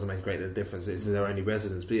council. It doesn't make a great deal of difference. It's their only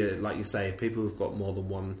residence. But yeah, like you say, people who've got more than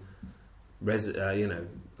one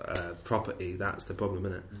property, that's the problem,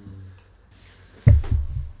 isn't it?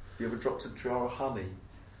 You ever dropped a jar of honey?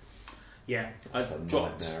 Yeah, That's a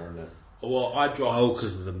nightmare, isn't it? Well, I dropped. Oh,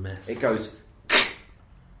 because of the mess. It goes,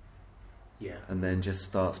 Yeah. and then just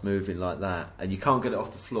starts moving like that, and you can't get it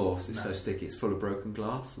off the floor because it's so No. sticky. It's full of broken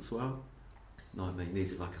glass as well. Nightmare. You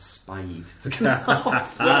needed like a spade to get it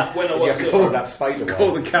off. When I You worked have to at, call that spade away.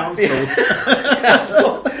 Call the council.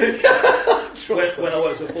 when I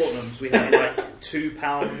worked at Fortnum's, we had like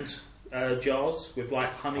 £2 jars with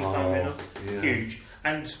like honeycomb in them, yeah. huge.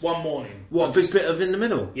 And one morning, What, a big bit of in the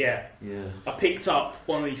middle? yeah, Yeah. I picked up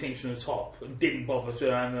one of these things from the top and didn't bother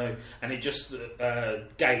to, and it just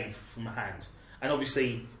gave from my hand. And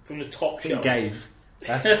obviously, from the top shelf, Gave.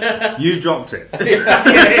 You dropped it.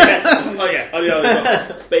 Oh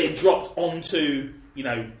yeah. But it dropped onto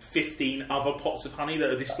 15 other pots of honey that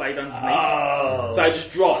are displayed underneath. Oh. So it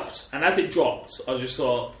just dropped, and as it dropped, I just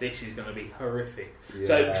thought this is going to be horrific.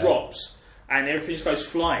 So it Yeah. drops, and everything just goes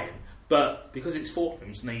flying. But because it's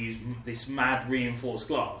Fortnum's and they use this mad reinforced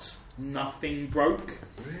glass, nothing broke.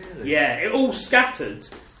 Really? Yeah, it all scattered,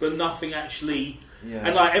 but nothing actually. Yeah.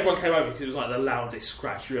 And like everyone came over because it was like the loudest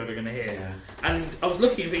scratch you're ever going to hear. Yeah. And I was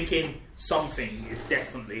looking, thinking something is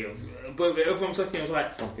definitely. But everyone was looking, I was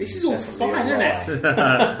like, Something this is is all definitely fine, isn't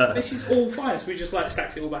awry. it? This is all fine. So we just like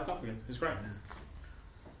stacked it all back up again. It was great.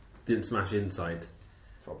 Didn't smash inside.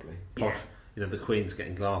 Probably. Yeah. The Queen's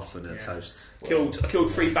getting glass on her Yeah. toast. I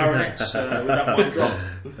killed 3 baronets with that one drop.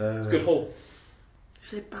 It's a good haul. You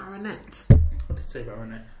say baronet? I did say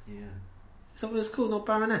baronet. Yeah. Is that what it's called, not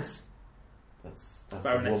baroness? That's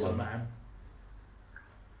Baronet's a a woman. man.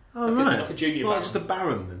 Oh, Like a- right. like a junior Well, baron. it's the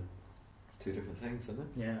baron then. It's two different things, isn't it?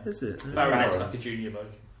 Yeah. Is it? Baronet's Baron. like a junior version.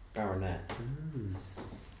 Baronet. Mm.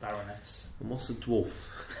 Baroness. And what's a dwarf?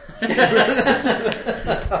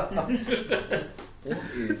 What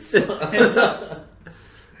is?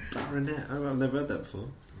 Baronet. Oh, I've never heard that before.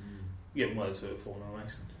 You haven't worked with it before, no,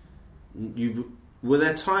 Mason. Were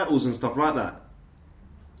there titles and stuff like that?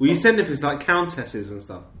 Were you sending things like countesses and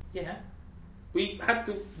stuff? Yeah. We had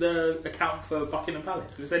the account for Buckingham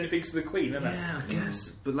Palace. We were sending things to the Queen, isn't it? Yeah, I guess.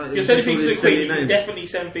 But like, If you're it's sending just all things to the these Queen, silly you can names. definitely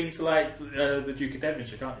send things to like the Duke of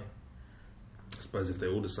Devonshire, can't you? I suppose if they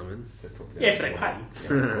order something. They probably Yeah, if have they one.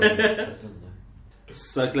 pay. Yeah, they don't they?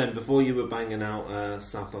 So, Glenn, before you were banging out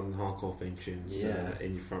South London hardcore theme tunes Yeah.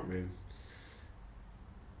 in your front room,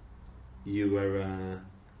 you were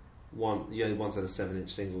you only once had a 7-inch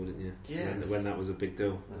single, didn't you? Yes. When that was a big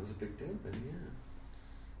deal. That was a big deal then,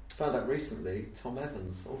 yeah. Found out recently, Tom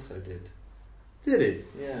Evans also did. Did it?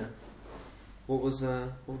 Yeah. What was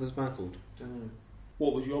this band called? Don't know.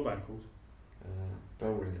 What was your band called?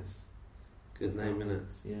 Bell Ringers. Good name, Bell innit?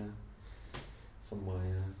 Ringers, yeah. It's on my.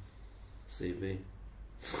 CV.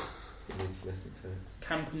 You need to listen to it.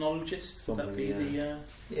 Campanologist? Would that Something, be yeah.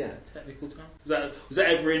 the Yeah. technical term? Was that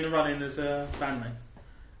ever in the running as a band name?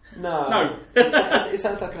 No. No. It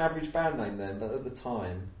sounds like an average band name then, but at the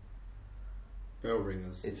time, Bell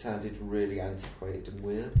Ringers. it sounded really antiquated and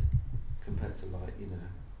weird compared to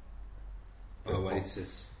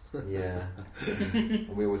Oasis. Yeah. And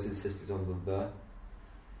we always insisted on the.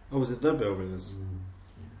 Oh, was it the Bell Ringers?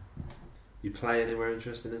 Yeah. You play anywhere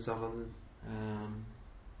interesting in South London?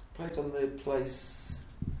 Played on the place.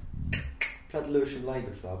 Played the Lewisham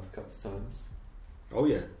Labour Club a couple of times. Oh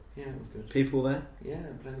yeah. Yeah, it was good. People there? Yeah,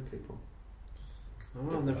 plenty of people.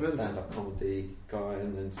 Oh, I've never heard of it. Stand-up comedy guy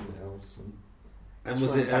and then something else. And just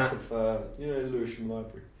was ran it back of, Lewisham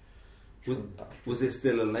Library? Was- Just ran back was street. it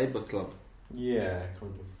still a Labour club? Yeah,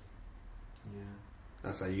 kind of. Yeah.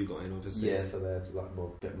 That's how you got in, obviously. Yeah, so they had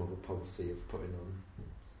like bit more of a policy of putting on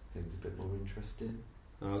things a bit more interesting.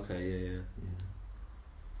 Oh, okay, yeah. Yeah.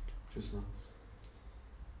 Which was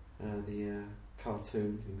nice. The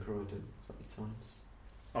cartoon in Croydon a couple of times.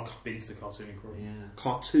 I've been to the cartoon in Croydon. Yeah.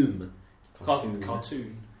 Cartoon.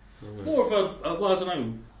 Cartoon. Oh, right. More of a well, I don't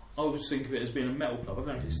know. I always think of it as being a metal club. I don't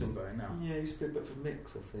know if it's still going now. Yeah, it used to be a bit of a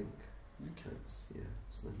mix, I think. Okay.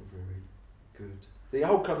 It's never very good. The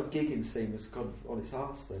whole kind of gigging scene was kind of on its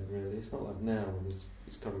arse then, really. It's not like now when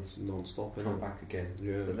it's kind of It's non-stop, come isn't it? back again.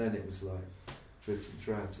 Yeah. But then it was like dribs and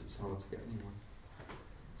drabs. It was hard to get anyone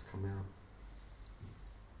to come out.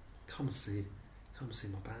 Come and see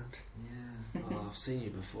my band. Yeah. Oh, I've seen you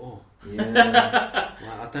before. Yeah.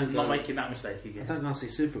 Like, I don't Not go. making that mistake I again. don't go and see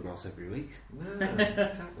Supergrass every week. No,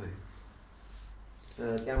 exactly.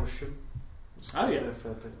 Yalsham. Oh, yeah. There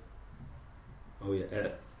for a bit. Oh yeah,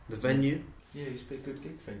 the venue. Yeah, it used to be a good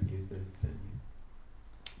gig venue. The venue.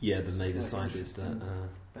 Yeah, then they Quite decided that interesting.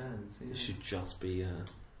 Bands. Yeah. it should just be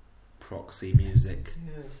proxy music.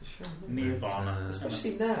 Yeah, it's a shame. Nirvana.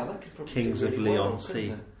 Especially now, that could probably Kings do of really Leon well, C.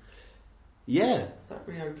 couldn't it? Yeah. If that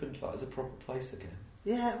reopened like as a proper place again.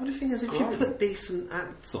 Yeah, well the thing is, if you put decent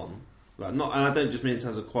acts on, like not, and I don't just mean in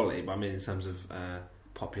terms of quality, but I mean in terms of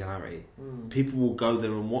popularity, people will go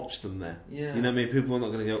there and watch them there. Yeah. You know what I mean? People are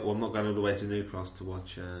not going to go, well, I'm not going all the way to New Cross to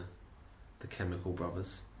watch the Chemical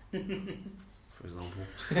Brothers, for example.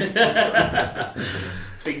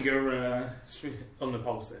 Finger on the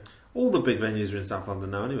pulse there. All the big venues are in South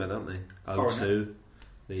London now anyway, don't they? O2,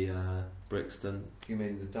 the Brixton. You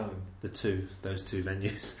mean the Dome? Those two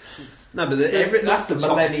venues. No, but that's the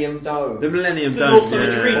top. Millennium Dome. The Millennium The Dome. North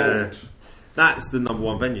Country. That's the number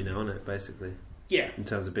one venue now, isn't it? Basically, Yeah. in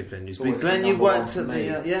terms of big venues. It's always But Glenn, the you number worked one at for me.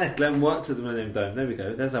 the Glenn worked at the Millennium Dome. There we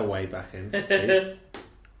go. There's our way back in. Steve.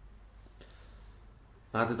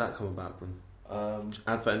 How did that come about then?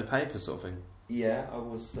 Advert in the paper, sort of thing. Yeah, I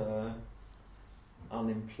was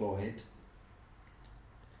unemployed,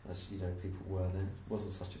 as you know, people were then. It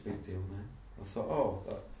wasn't such a big deal then. I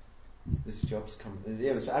thought, this job's coming. Yeah,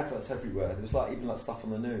 there was adverts everywhere. There was even stuff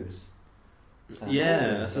on the news. Saying,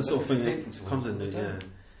 That's the sort of thing that comes in there. Yeah.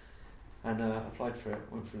 And I applied for it.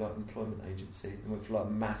 Went through an employment agency. And went for a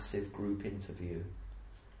massive group interview,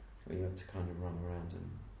 where you had to kind of run around and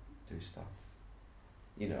do stuff.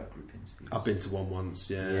 You know, group interviews. I've been to one once.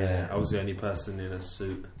 Yeah. I was the only person in a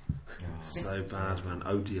suit. So bad, man.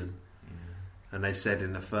 Odeon. Yeah. And they said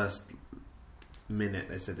in the first minute,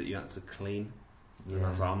 they said that you had to clean. Yeah. And I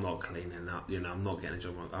was like, I'm not cleaning up. You know, I'm not getting a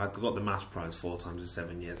job. I got the MASH prize 4 times in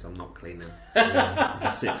 7 years. I'm not cleaning. I had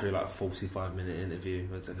to sit through a 45-minute interview.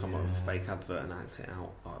 I had to come up with a fake advert and act it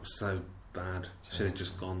out. Oh, it was so bad. Should have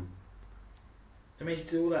just gone. They made you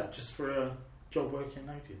do all that just for a job working in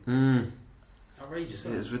Odeon? Outrageous.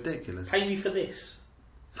 It was ridiculous. Pay me for this.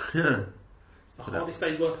 Yeah. It's the hardest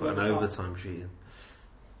day's work I've an ever done. overtime sheet.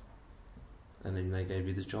 And then they gave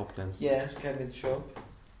you the job then. Yeah, gave me the job.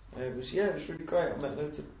 It was really great. I met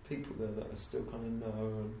loads of people there that I still kind of know,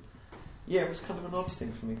 and it was kind of an odd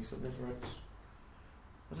thing for me because I've never had.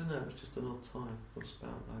 I don't know. It was just an odd time. I was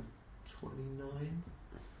about 29.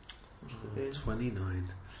 Must have been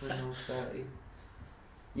 29. 30.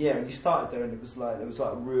 Yeah, when you started there, and it was there was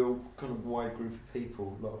a real kind of wide group of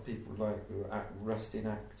people. A lot of people who were resting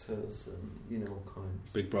actors and all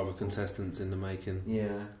kinds. Big Brother contestants in the making.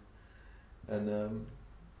 Yeah, and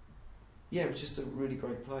it was just a really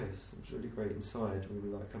great place. It was really great inside. We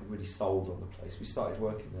were kind of really sold on the place. We started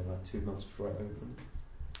working there 2 months before it opened.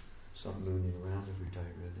 Just mooning around every day,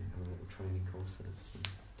 really, having little training courses and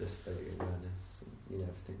disability awareness and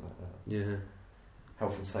everything like that. Yeah.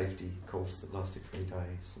 Health and safety course that lasted 3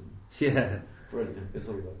 days. And yeah. Brilliant. It was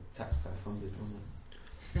all taxpayer funded, wasn't it?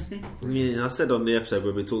 Yeah, I said on the episode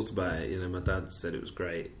when we talked about it, my dad said it was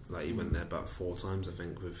great. He went there about 4 times, I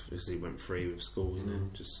think, because he went free with school,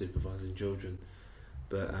 just supervising children.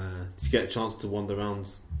 But did you get a chance to wander around?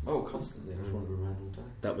 Oh, constantly. I was wandering around all day.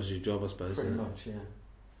 That was your job, I suppose. Pretty much, yeah.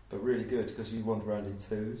 But really good because you wander around in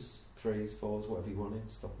 2s, 3s, 4s, whatever you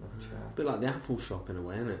wanted, stop and have a chat. A bit like the Apple shop in a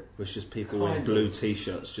way, isn't it? Where it's just people in blue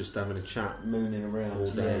t-shirts just having a chat, mooning around all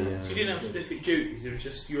day. So you didn't have specific duties. It was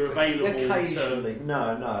just you were available. Occasionally,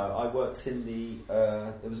 no. I worked in the.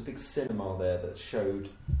 There was a big cinema there that showed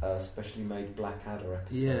a specially made Blackadder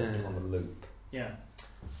episode on a loop. Yeah.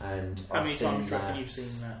 And how many times do you reckon you've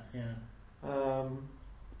seen that? Yeah.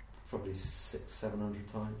 Probably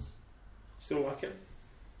 600-700 times. Still like it?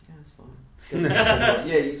 Yeah, it's fine.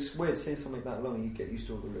 It's weird seeing something that long. You get used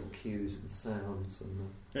to all the little cues and sounds and.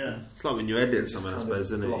 It's like when you edit something, I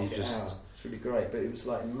suppose, isn't it? You just. It's really great, but it was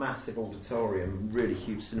like a massive auditorium, really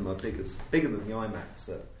huge cinema, bigger than the IMAX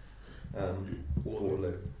at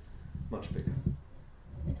Waterloo, much bigger.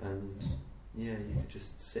 And you could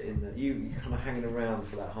just sit in there. You kind of hanging around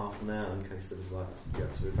for that half an hour in case there was you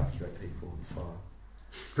had to evacuate people on fire.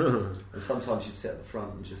 And sometimes you'd sit at the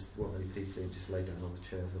front and just weren't many people in, just lay down on the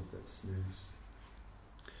chairs and have a bit of snooze.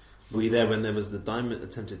 Were you there when there was the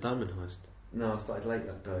attempted diamond heist? No, I started late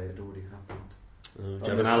that day. It had already happened. Do you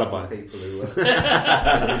have an alibi? People who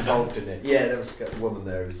were involved in it. Yeah, there was a woman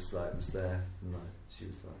there who was there, and she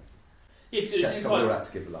was she had to come around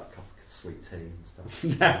to give her a cup of sweet tea and stuff.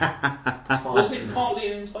 Wasn't it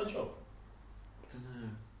partly an inside job? I don't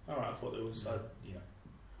know. Alright, I thought there was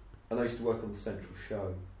And I used to work on the Central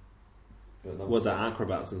Show. Was that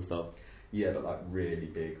acrobats and stuff? Yeah, but really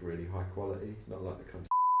big, really high quality. Not like the kind of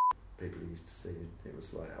people you used to see. It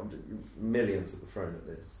was millions that were thrown at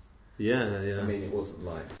this. Yeah. I mean, it wasn't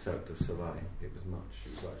like Cirque du Soleil. It was much.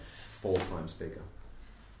 It was 4 times bigger.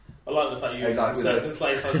 I like the fact you Like use with the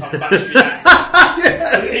place like some Backstreet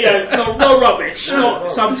accent. No rubbish,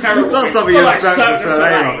 not some terrible. Not something not you're like supposed to Cirque du say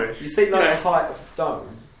Soleil. rubbish. You see, like the height of the dome.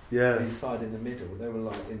 Yeah. Inside in the middle, they were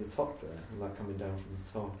like in the top there, like coming down from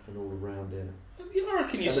the top and all around it. I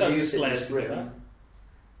reckon you And the Cirque du music Soleil was could do that.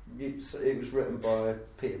 written. It was written by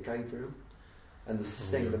Peter Gabriel, and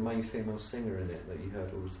the main female singer in it that you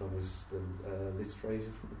heard all the time was Liz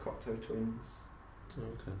Fraser from the Cocteau Twins.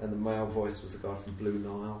 Okay. And the male voice was the guy from Blue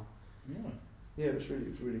Nile. Yeah. Yeah, it was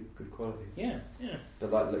really good quality. Yeah.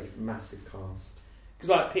 But like massive cast. Because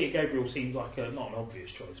like Peter Gabriel seems like not an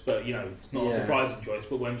obvious choice, but not a surprising choice.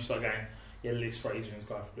 But when you start going, Liz Fraser and this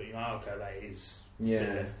guy from Blue Nile, okay, that is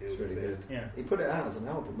It's really good. Yeah. He put it out as an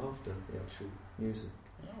album after the actual music.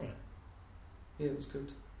 Oh, right. Yeah, it was good.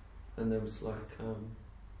 And there was like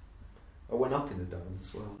I went up in the dome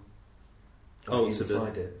as well. Like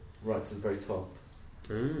inside it, right to the very top.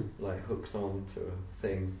 Like hooked on to a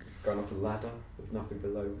thing, going up a ladder with nothing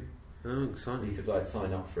below me. Oh, exciting. You could like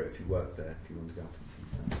sign up for it if you worked there, if you wanted to go up and see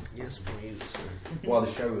that. Yes, please. While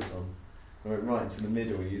the show was on, I went right into the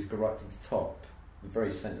middle. You used to go right to the top, the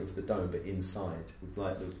very centre of the dome, but inside with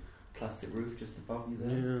like the plastic roof just above you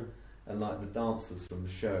there. Yeah. And like the dancers from the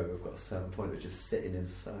show have got a certain point of just sitting in a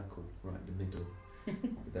circle right in the middle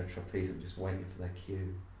with their trapeze and just waiting for their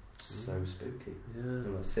cue. So spooky. Yeah.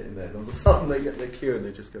 They're like sitting there and all of a sudden they get their cue and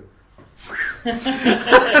they just go.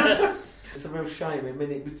 It's a real shame. I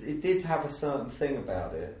mean, it did have a certain thing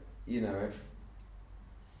about it,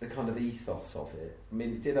 the kind of ethos of it. I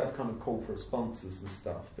mean, it did have kind of corporate sponsors and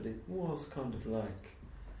stuff, but it was kind of like.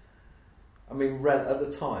 I mean, at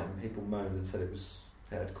the time, people moaned and said it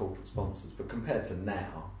had corporate sponsors, but compared to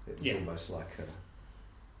now, it was almost like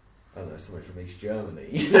I don't know, something from East Germany.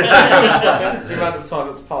 The amount of time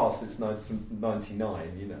that's passed since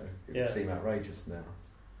 1999, it would seem outrageous now.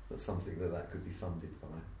 That's something that could be funded by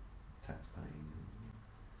taxpaying.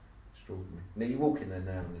 Extraordinary. Now you walk in there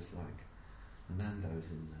now and there's like a Nando's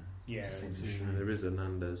in there. Yeah, there is a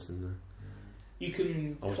Nando's in there. You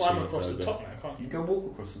can I'll climb across the top now, can't you? You can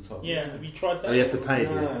walk across the top. Yeah, have you tried that? Oh, you have to pay,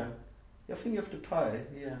 No. yeah. I think you have to pay,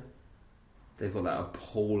 yeah. They've got that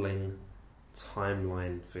appalling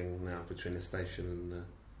timeline thing now between the station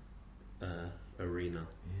and the arena.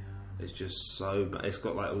 Yeah. It's just so bad. It's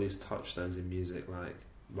got like all these touchstones in music, like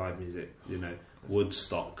live music,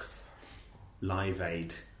 Woodstock, Live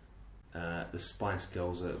Aid, the Spice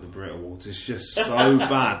Girls at the Brit Awards. It's just so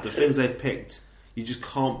bad. The things they've picked, you just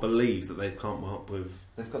can't believe that they've come up with.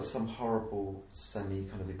 They've got some horrible semi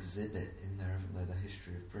kind of exhibit in there, haven't they? The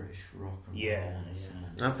history of British rock and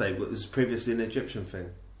roll. Have they? It was previously an Egyptian thing.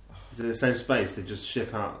 Is it the same space? They just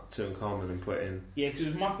ship out Tutankhamun and put in. Yeah, because it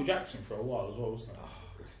was Michael Jackson for a while as well, wasn't it? Oh,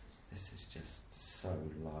 this is just so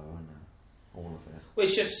low, isn't it? All of it. Well,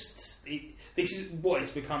 it's just this is what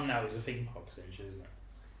it's become now is a theme park essentially, isn't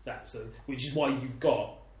it? Which is why you've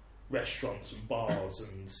got restaurants and bars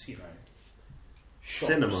and shops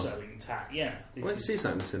Cinema. selling I went to see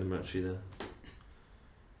something in the cinema actually there.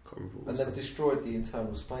 Can't remember what And it they've was. destroyed the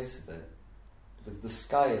internal space of it. The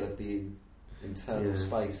scale of the internal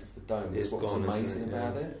space of the dome is what was gone, amazing isn't it?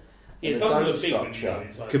 about it. Yeah, And it the doesn't dome look big when you structure go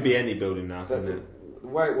inside. Could be any building now, But couldn't it? the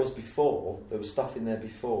way it was before, there was stuff in there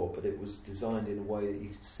before, but it was designed in a way that you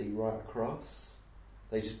could see right across.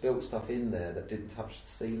 They just built stuff in there that didn't touch the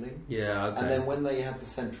ceiling. Yeah, okay. And then when they had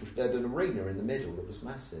they had an arena in the middle that was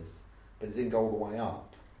massive, but it didn't go all the way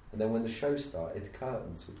up. And then when the show started, the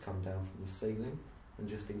curtains would come down from the ceiling and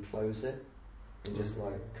just enclose it. And just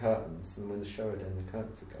like curtains, and when the show would end, the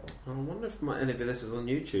curtains would go up. I wonder if any of this is on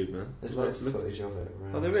YouTube, man. There's loads of footage of it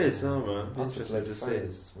around. Oh, there is? Oh, right. I took Interesting loads to of see.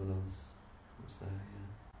 photos when I was there,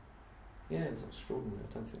 yeah. Yeah, it's extraordinary.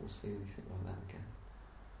 I don't think we'll see anything like that again.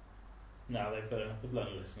 No, they've learned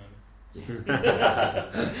a lesson.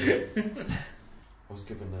 I was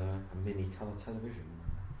given a mini colour television.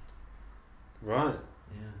 Right.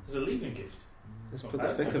 Yeah. As a leaving gift. Let's Not put the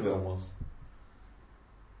bad. thick of it Everyone on. was.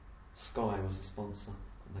 Sky was a sponsor,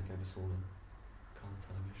 and they gave us all a colour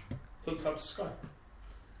television. Hooked up to Sky.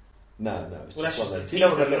 No, it's Well, just one that's of those. just Do you know a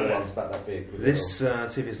what the teaser, little isn't it? ones about that big? with This little-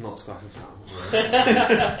 TV is not Sky compatible.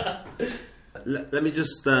 Let me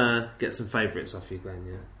just get some favourites off you, Glenn,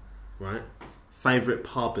 yeah? Right? Favourite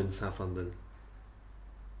pub in South London?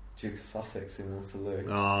 Duke of Sussex in Waterloo.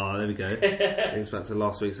 Oh, there we go. Links back to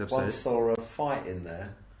last week's episode. Once saw a fight in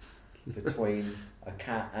there between a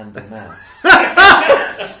cat and a mouse.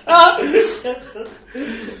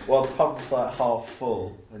 Well, the pub was like half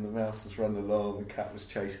full, and the mouse was running along, the cat was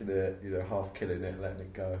chasing it, half killing it, letting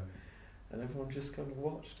it go. And everyone just kind of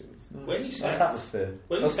watched. It was nice. When you say- Nice atmosphere.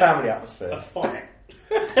 when It you was say- family atmosphere. A fight.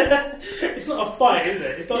 It's not a fight, is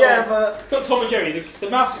it? It's not but it's not Tom and Jerry. The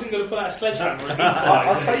mouse isn't going to pull out a sledgehammer and eat I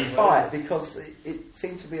pies, say is it? fight because it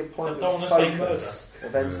seemed to be a point So I don't of wanna say focus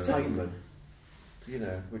of entertainment,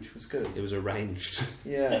 which was good. It was arranged.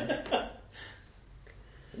 Yeah.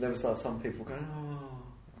 And there was like some people going, oh,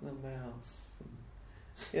 the mouse.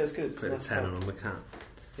 Yeah, it's good. Put a It's tenner fun. on the cat.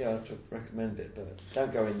 Yeah, I'd recommend it, but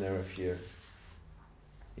don't go in there if you're,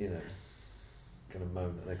 going to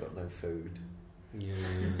moan that they've got no food. Yeah.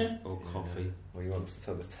 Or coffee. Or you want to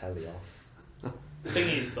turn the telly off. The thing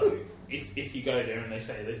is, though, if you go there and they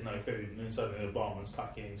say there's no food, and then suddenly the barman's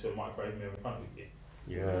tucking into a microwave meal in front of you,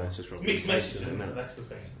 Yeah, it's just wrong. mixed messages, isn't it? That's the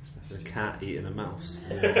thing. A cat eating a mouse.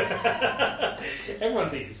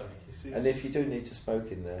 Everyone's eating something. And if you do need to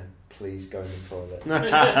smoke in there, please go in the toilet.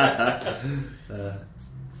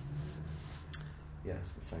 Yeah,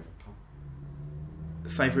 it's my favourite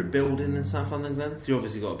pub. Favourite building in South London, Glenn? You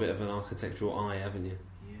obviously got a bit of an architectural eye, haven't you?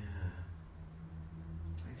 Yeah.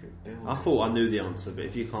 Favourite building. I thought I knew the answer, but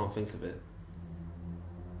if you can't think of it,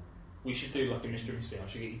 We should do like a mystery. I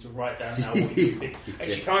should get you to write down now what you think.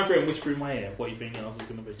 Actually, come over and whisper in my ear what you think the answer's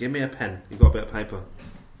going to be. give me a pen. You got a bit of paper?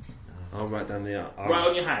 I'll write down the. Write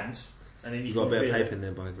on your hand, and then You you got a can bit of reveal paper in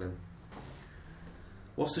there, by Glenn.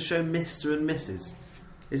 What's the show, Mr. and Mrs.?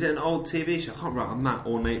 Is it an old TV show? I can't write on that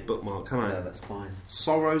ornate bookmark, can I? No, that's fine.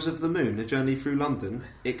 Sorrows of the Moon: A Journey Through London.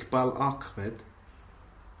 Iqbal Ahmed.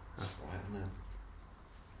 That's right, isn't it?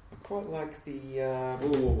 I quite like the.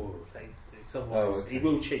 Oh, otherwise okay. he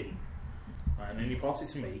will cheat. Right, and then you pass it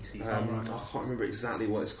to me. So you I can't write it. can't remember exactly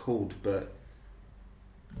what it's called, but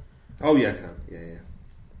oh yeah, I can. Yeah.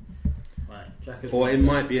 Right, Jack has Or it written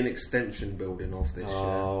might be an extension building of this.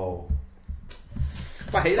 Oh.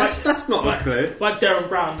 Wait, that's not a clue. like Darren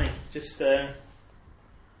Brown, mate. Just I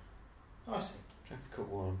see. Difficult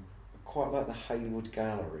one. I quite like the Haywood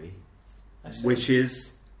Gallery. That's Which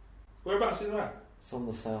is whereabouts is that? It's on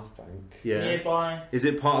the South Bank. Nearby. Is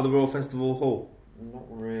it part of the Royal Festival Hall? Not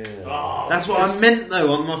really. Oh, That's what I meant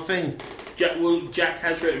though on my thing. Jack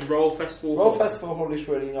has written Royal Festival. Royal Festival Hall is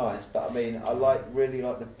really nice, but I mean, I really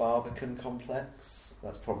like the Barbican complex.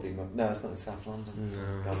 That's probably not. No, it's not in South London.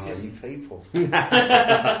 No. God, It is. you people.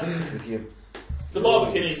 With your The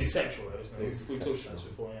Barbican is exceptional, though, isn't it? It's We've talked exceptional. about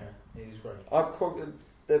this before. Yeah, it is great. I've quoted.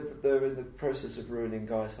 They're in the process of ruining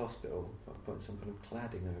Guy's Hospital. I've put some kind of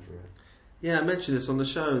cladding over it. Yeah, I mentioned this on the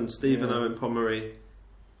show, and Steve and Yeah. Owen Pomeroy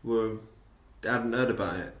hadn't heard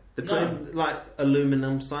about it. They put No. in like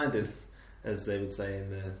aluminum sided, as they would say in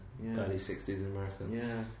the Yeah. early '60s in America.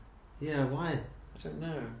 Yeah. Yeah, why? I don't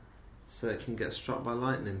know. So it can get struck by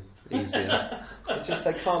lightning easier. It's just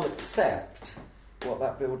they can't accept what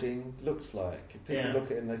that building looks like. If people Yeah. look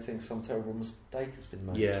at it and they think some terrible mistake has been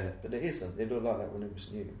made. Yeah. But it isn't. It looked like that when it was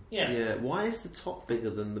new. Yeah. Why is the top bigger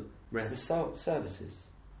than the It's the rest? services.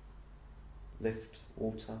 Lift,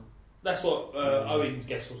 water. That's what Owen's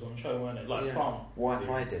guest was on the show, weren't it? Like Yeah. plant. Why Yeah.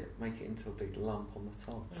 hide it? Make it into a big lump on the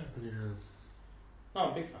top. Yeah. Yeah. No,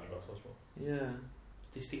 I'm a big fan of Guy's Hospital. Yeah.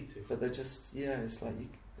 It's distinctive. But they're just, it's like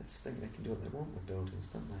they think they can do what they want with buildings,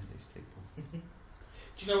 don't they, these people?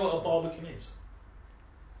 Do you know what a Barbican is?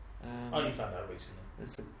 I only Um, found out recently.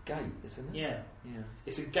 it's a gate, isn't it? Yeah. Yeah.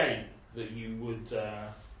 It's a gate that you would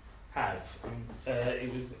have.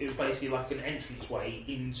 It was basically like an entranceway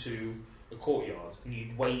into a courtyard, and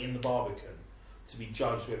you'd wait in the Barbican to be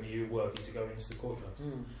judged whether you were worthy to go into the courtyard.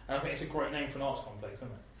 Mm. And I think it's a great name for an arts complex,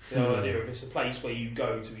 isn't it? The idea of it's a place where you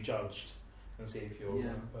go to be judged and see if you're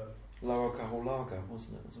Yeah. Lower Alcohol Lager,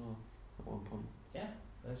 wasn't it, as well, at one point? Yeah,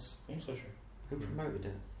 that's also true. Who promoted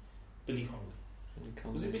it? Billy Connolly. Billy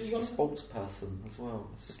Connolly. Was it Billy A Connolly? sports person as well.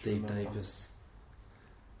 that's what I Steve remember. Davis.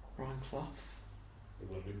 Brian Clough. It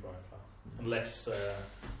wouldn't be Brian Clough. Unless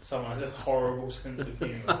someone had a horrible sense of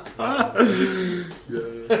humour.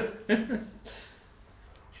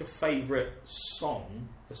 What's your favourite song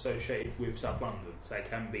associated with South London? So it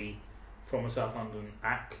can be from a South London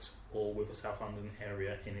act or with a South London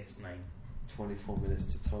area in its name. 24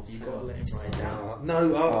 minutes to 12 You've got to let him write down. No,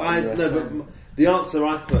 no, but the answer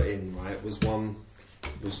I put in was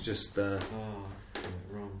just Oh, got it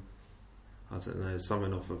wrong. I don't know,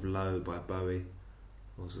 something off of Low by Bowie.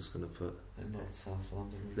 I was just going to put. They're not South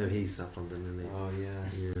London. No, he's South London, isn't Oh, yeah.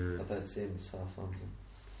 he? Yeah. I don't see him in South London.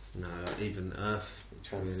 No, even Earth.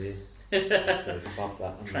 Really? Really? So it's above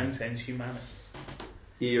that. isn't it? Transcends humanity.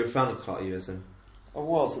 You're a fan of Carter USM? I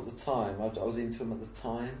was at the time. I was into him at the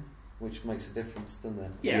time, which makes a difference, doesn't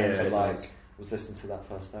it? Yeah, But it like, does. I was listening to that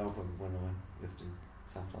first album when I lived in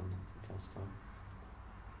South London for the first time.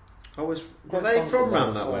 Were Great they songs from in that round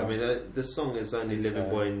as that way? I well. mean, the song is only think Living so.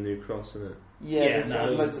 Boy in New Cross, isn't it? Yeah, Yeah, there's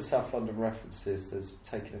no. loads of South London references. There's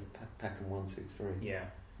Taking of Peckham 1, 2, 3. Yeah.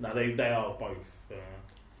 No, they are both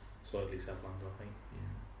slightly South London, I think.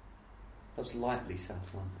 Yeah. That was lightly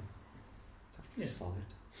South London. Yeah. Solid.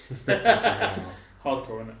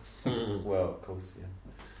 Hardcore, isn't it? Well, of course, yeah.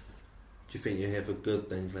 Do you think you're here for good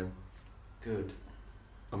then, Glenn? Good.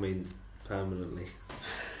 I mean, permanently.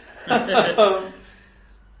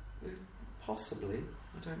 Possibly.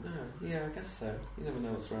 I don't know. Yeah, I guess so. You never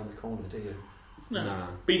know what's around the corner, do you? No. Nah.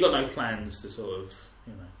 But you got no plans to sort of,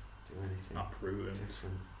 Do anything uproot and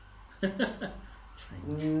different.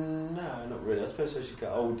 No, not really. I suppose as you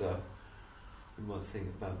get older, you might think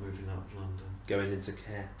about moving out of London. Going into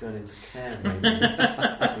care. Going into care, maybe.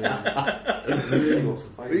 Yeah. See what's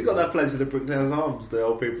available. Well, you got that place in the Brookdale Arms, the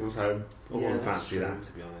old people's home. I Yeah, wouldn't that's fancy true. that,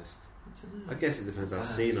 to be honest. I don't know. I guess it depends how Bad.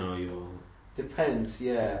 senile you are. Depends,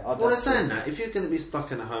 yeah. Well, I'm saying that, if you're going to be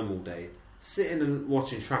stuck in a home all day, sitting and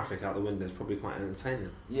watching traffic out the window is probably quite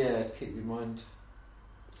entertaining. Yeah, to keep your mind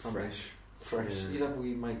Fresh. fresh. Yeah. You'd have all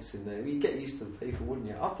your mates in there. You'd get used to the people, wouldn't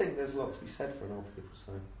you? I think there's lots to be said for an old people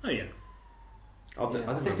so. Oh yeah. I Yeah, I think think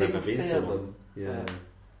I've never people been feel to one. them. Yeah.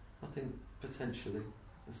 I think potentially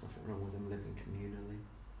there's nothing wrong with them living communally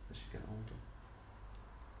as you get older.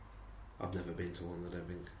 I've never been to one, I don't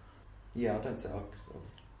think. Yeah, I don't think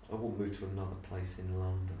I won't move to another place in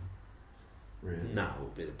London. Really? No,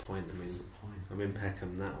 would be the point. I What's mean, the point? I'm in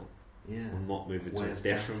Peckham now. Yeah. I'm not moving Where's to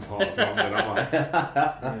a different better? part of London, am I?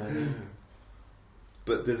 Yeah, I know.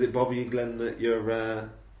 But does it bother you, Glenn, that you're at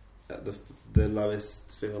the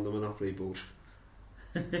lowest thing on the Monopoly board?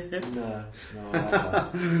 No, I like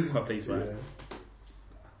that. Quite pleased with it.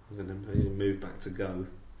 I'm going to move back to Go.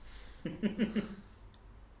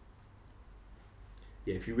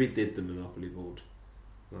 Yeah, if you redid the Monopoly board,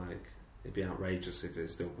 like, it'd be outrageous if they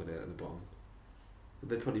still put it at the bottom. But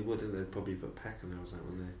they probably wouldn't. They'd probably put Peckham or something,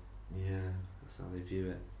 wouldn't they? Yeah. That's how they view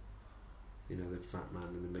it. You know, the fat man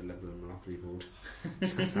in the middle of the Monopoly board.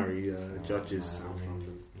 That's how he judges South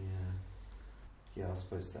London. Yeah. Yeah, I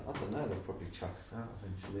suppose that. I don't know. They'll probably chuck us out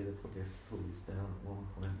eventually. They'll probably have to pull us down at one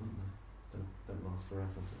point, won't they? Don't last forever.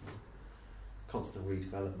 Don't they? Constant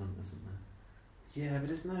redevelopment, isn't there? Yeah, but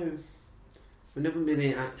there's never been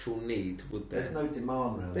any actual need, would there? There's no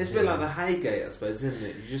demand around. But it's a bit like the Haygate, I suppose, isn't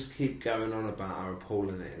it? You just keep going on about how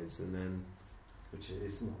appalling it is, and then which it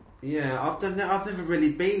is not. yeah, I've never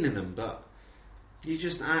really been in them, but you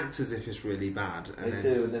just act as if it's really bad. And They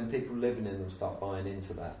do, and then people living in them start buying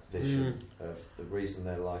into that vision of the reason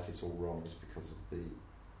their life is all wrong is because of the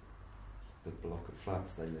block of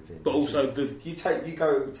flats they live in. But also if you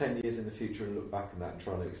go 10 years in the future and look back at that and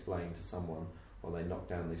try to explain to someone, well, they knocked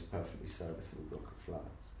down this perfectly serviceable block of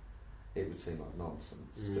flats, it would seem like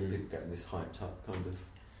nonsense. But people getting this hyped up kind of.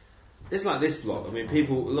 It's like this block. I mean,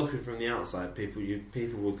 people looking from the outside, people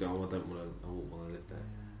would go, oh, I wouldn't want to live there.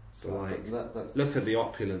 So look at the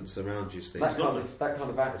opulence around you, Steve. that kind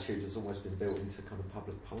of attitude has almost been built into kind of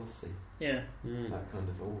public policy. yeah. That kind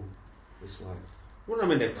of it's like. Well, I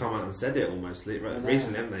mean, they've come out and said it almost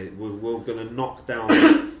recently, haven't they? We're going to knock down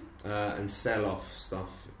and sell off stuff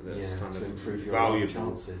that's kind to of improve your valuable,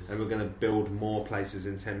 chances. and we're going to build more places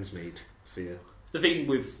in Thamesmead for you. The thing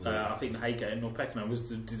with I think the Haygate and North Peckham was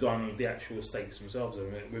the design of the actual estates themselves,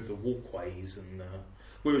 with the walkways and.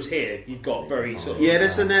 Whereas here, you've got very sort of... Yeah,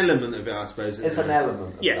 there's an element of it, I suppose. It's an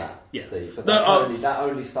element of that, yeah. Steve. But No, that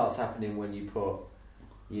only starts happening when you put,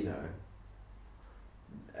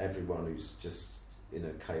 everyone who's just in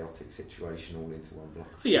a chaotic situation all into one block.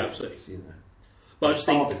 Yeah, absolutely. But I just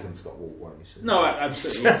think... Barbican's got walkways. No,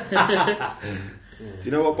 absolutely. Yeah. Do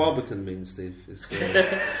you know what Barbican means, Steve? It's,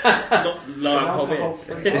 not low alcohol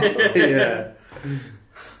beer. Yeah.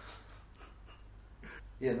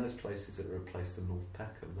 Yeah, and those places that replaced the North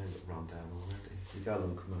Peckham, they look run down already. You go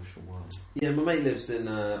along Commercial One. Yeah, my mate lived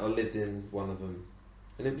in one of them,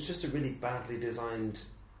 and it was just a really badly designed,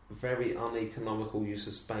 very uneconomical use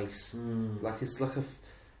of space. Like it's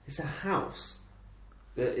a house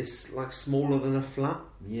that is like smaller than a flat.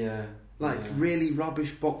 Yeah. Really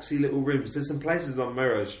rubbish, boxy little rooms. There's some places on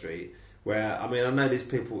Merrow Street where, I mean, I know these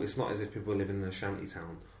people. It's not as if people live in a shanty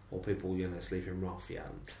town. Or people, sleep in rough,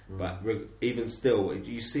 But even still,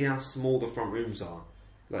 you see how small the front rooms are.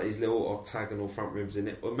 Like these little octagonal front rooms in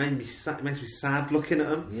it. It makes me sad looking at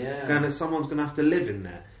them. Yeah. Going that someone's going to have to live in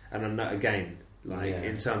there. And I'm not, again,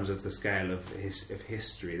 in terms of the scale of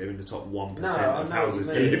history, they're in the top 1% of houses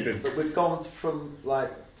to live in. But we've gone from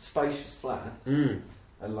spacious flats and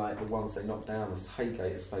the ones they knocked down, the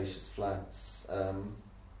Haygate spacious flats. What's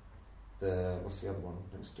the other one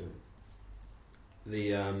next to it?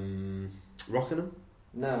 The Rockingham?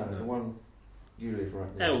 No, the one you live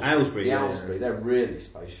right now. Aylesbury. Aylesbury. They're really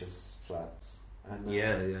spacious flats. And, they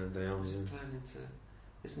are.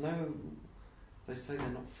 There's no They say they're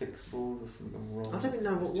not fixable. There's something wrong. I don't even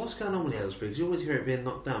know what's going on with Aylesbury because you always hear it being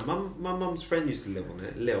knocked down. My mum's friend used to live on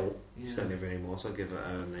it, Lil. She don't live here anymore, so I'll give her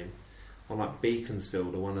her name. On like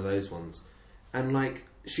Beaconsfield or one of those ones, and like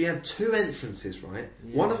she had 2 entrances, right?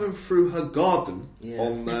 Yeah. One of them through her garden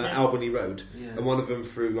on Albany Road, and one of them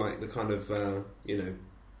through like the kind of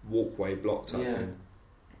walkway block type thing,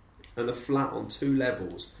 and a flat on 2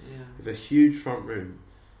 levels with a huge front room.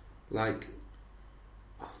 Like,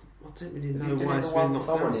 I don't really know why it's been knocked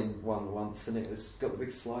down. In one once, and it's got the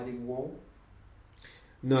big sliding wall.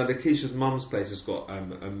 No, the Keisha's mum's place has got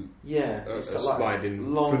a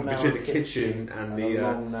sliding long, between the kitchen and the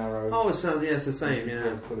long, narrow. Oh, it's the same.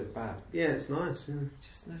 Yeah, pull it back. Yeah, it's nice. Yeah,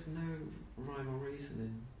 just there's no rhyme or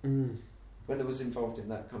reason in. When I was involved in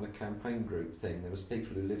that kind of campaign group thing, there was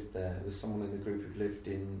people who lived there. There was someone in the group who lived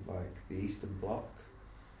in like the Eastern Bloc,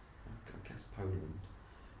 I guess Poland.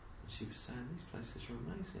 And she was saying these places are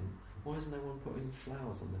amazing. Why is no one putting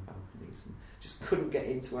flowers on their balconies? And just couldn't get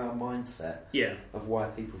into our mindset of why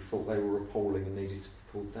people thought they were appalling and needed to be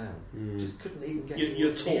pulled down. Just couldn't even get.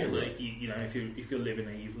 You're taught that if you're living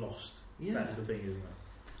there, you've lost. Yeah. That's the thing, isn't it?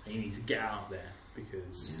 And you need to get out there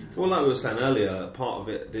because. Well, like we were saying earlier, part of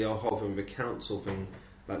it, the whole thing with the council thing,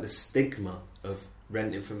 like the stigma of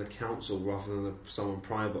renting from the council rather than someone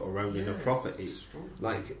private or owning a property,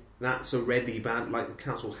 like that's already bad. Like the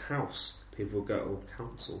council house, people go to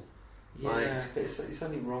council. Yeah, but it's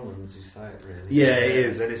only Romans who say it, really. Yeah, it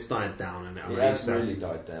is, and it's died down. And it has really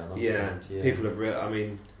died down. People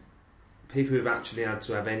have. People who've actually had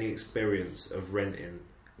to have any experience of renting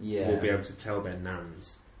will be able to tell their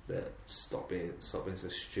nans that stop being so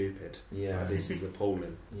stupid. Yeah, like, this is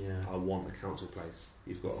appalling. Yeah, I want a council place.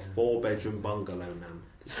 You've got a 4-bedroom bungalow, nan.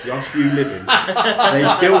 It's just you living. They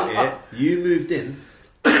built it. You moved in.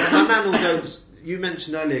 My nan will go. You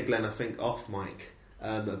mentioned earlier, Glenn, I think off mic.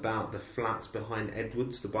 About the flats behind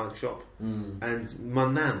Edwards, the bike shop, and my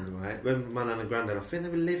nan, right? When my nan and granddad, I think they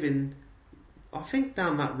were living,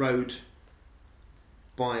 down that road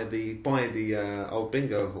by the old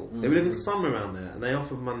bingo hall. They were living somewhere around there, and they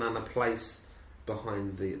offered my nan a place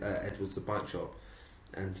behind the Edwards, the bike shop,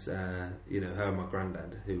 and her and my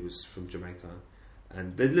granddad, who was from Jamaica.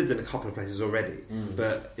 And they'd lived in a couple of places already,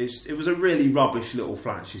 but it was a really rubbish little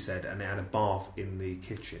flat, she said, and it had a bath in the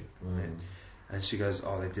kitchen. Right? And she goes,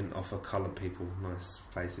 they didn't offer coloured people nice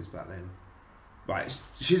places back then. Right,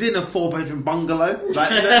 she's in a 4-bedroom bungalow. Like,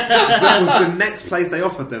 that was the next place they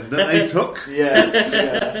offered them that they took.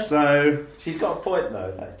 Yeah. So she's got a point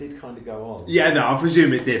though. That did kind of go on. Yeah, no, I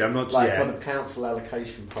presume it did. I'm not like kind of council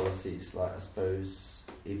allocation policies. Like I suppose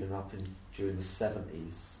even up during the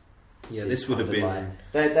 70s. Yeah, this would have been. Like,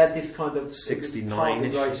 they had this kind of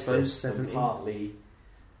 69ish, I suppose, 70. Partly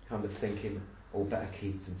kind of thinking, better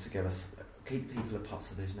keep them together. Keep people apart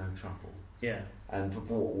so there's no trouble. Yeah. And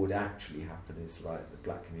what would actually happen is like the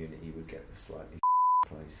black community would get the slightly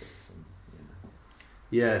places, and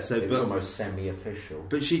yeah. So it was almost semi-official.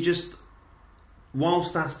 But she just,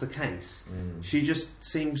 whilst that's the case, she just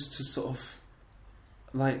seems to sort of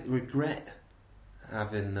like regret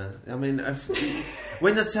having. When I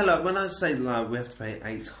say like we have to pay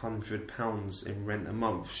 £800 in rent a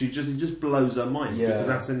month, it just blows her mind because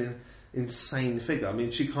that's an insane figure. I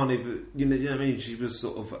mean, she can't even. You know what I mean? She was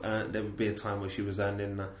sort of. There would be a time where she was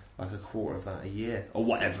earning like a quarter of that a year or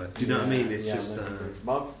whatever. Do you know what I mean? It's just.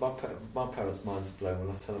 My parents' minds are blown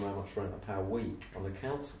when I tell them how much rent I pay a week on a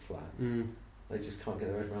council flat. They just can't get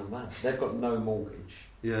their head around that. They've got no mortgage.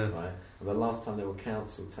 Yeah. Right. And the last time they were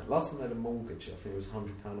last time they had a mortgage, I think it was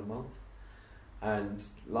 £100 a month. And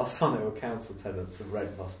last time they were council tenants, the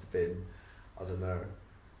rent must have been, I don't know,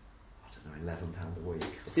 £11 a week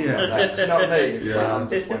or something like that. Do you know what I mean? It was like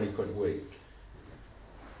under 20 quid a week.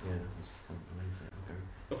 Yeah, I just can't believe it.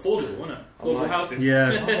 Affordable, wasn't it? Affordable housing.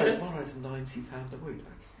 Yeah. My rate's £90 a week.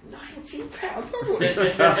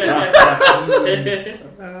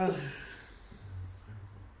 £90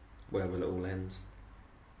 Where will it all end?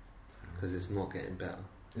 Because it's not getting better.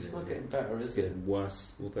 It's not getting better, is it? It's getting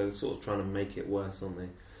worse. Well, they're sort of trying to make it worse, aren't they?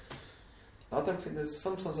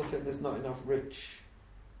 Sometimes I think there's not enough rich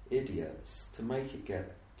idiots to make it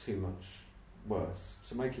get too much worse.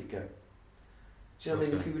 To make it get. Do you know what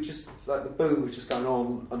I mean? If you were just like the boom was just going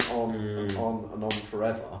on and on and on and on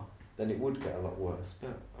forever, then it would get a lot worse.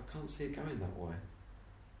 But I can't see it going that way.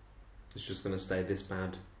 It's just going to stay this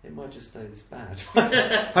bad. It might just stay this bad.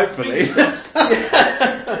 Hopefully.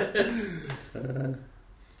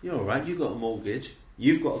 You're alright, you've got a mortgage,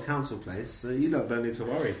 you've got a council place, so you don't need to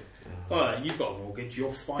worry. You've got a mortgage,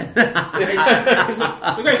 you're fine. Because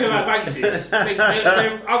the great thing about banks is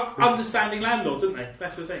they're understanding landlords, aren't they?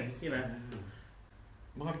 That's the thing,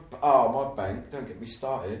 My bank, don't get me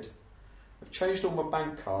started. I've changed all my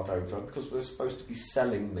bank card over because we were supposed to be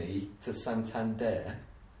selling me to Santander,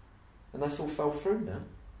 and that's all fell through now.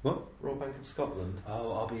 What? Royal Bank of Scotland.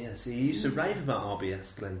 Oh, RBS. So you used to rave about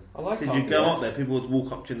RBS, Glenn. I like so RBS. you'd go up there, people would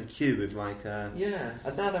walk up to you in the queue with like... Yeah,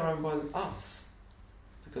 and now they're owned by us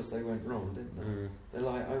because they went wrong, didn't they? They're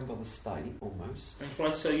like owned by the state almost. And try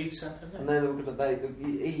to sell you to Santander. And then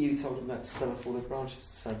the EU told them that to sell off all their branches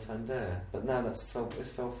to Santander, but now it's fell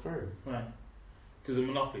through. Right. Because of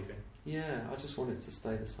the monopoly thing. Yeah, I just want it to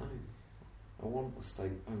stay the same. I want a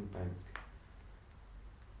state-owned bank.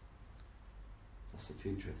 That's the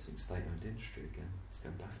future, I think, state-owned industry again. Let's go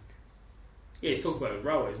back. Yeah, it's talking about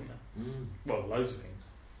railways, isn't it? Well, loads of things.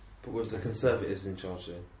 But with the Conservatives in charge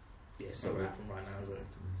there. Yeah, it's not going to happen right now, is it?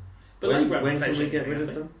 But when can we get rid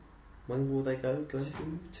of them? When will they go,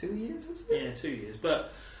 Glenn? 2 years, isn't it? Yeah, 2 years.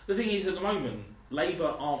 But the thing is, at the moment,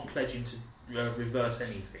 Labour aren't pledging to reverse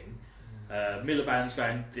anything. Miliband's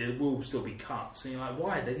going, there will still be cuts. And you're like,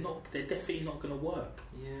 why? They're definitely not going to work.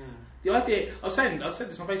 Yeah. The idea, I said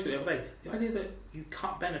this on Facebook the other day, the idea that you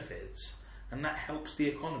cut benefits and that helps the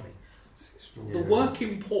economy. Yeah. The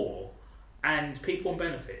working poor and people on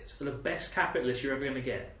benefits are the best capitalists you're ever going to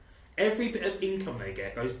get. Every bit of income they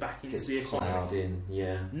get goes back into the economy.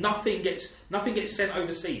 Nothing gets sent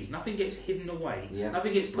overseas. Nothing gets hidden away. Yeah.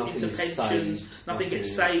 Nothing gets put into pensions. Nothing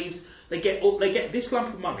gets saved. They get this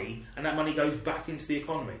lump of money, and that money goes back into the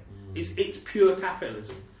economy. It's pure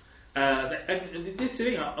capitalism. And this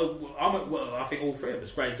thing, I think all three of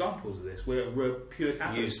us great examples of this. We're pure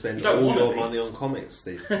capitalism. You spend all your money on comics,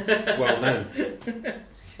 Steve. It's well known.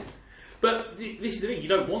 But this is the thing, you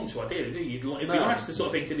don't want to, ideally, do you? It'd be nice to sort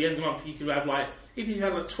of think at the end of the month you could have even if you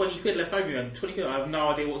had 20 quid left over, and 20 quid, I have no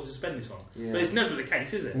idea what to spend this on. Yeah. But it's never the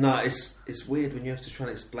case, is it? No, it's weird when you have to try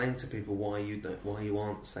and explain to people why you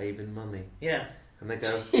aren't saving money. Yeah. And they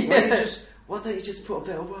go, why don't you just put a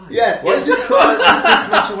bit away? Yeah. Why don't you just put this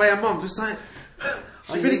much away a month? It's like...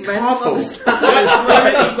 I really can't understand this.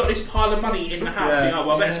 You've got this pile of money in the house, and you're like,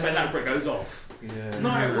 well, let's spend that before it goes off. Yeah. It's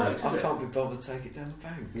not how it works, I can't be bothered to take it down the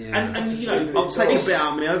bank. Yeah. And you know, I'll take a bit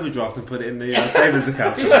out of my overdraft and put it in the savings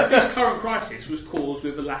account. This current crisis was caused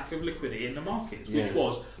with a lack of liquidity in the markets, which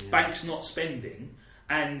was banks not spending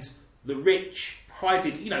and the rich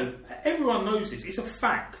hiding. You know, everyone knows this. It's a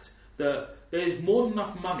fact that there's more than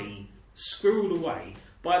enough money squirreled away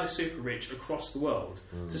by the super rich across the world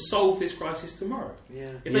to solve this crisis tomorrow.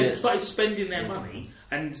 Yeah. If they started spending their money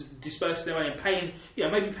and dispersing their money and paying,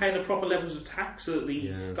 maybe paying the proper levels of tax so that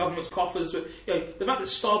the government's coffers, the fact that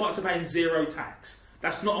Starbucks are paying zero tax,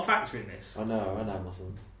 that's not a factor in this. I know, and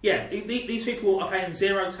Amazon. Yeah, these people are paying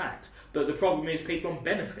zero tax, but the problem is people on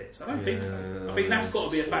benefits. I don't think so. I think that's got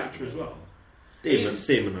to be a factor as well.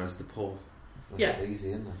 Demonise the poor. That's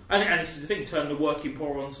easy, isn't it? And this is the thing, turn the working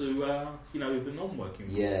poor onto, the non-working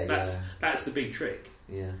poor. That's the big trick.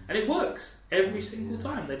 Yeah. And it works every single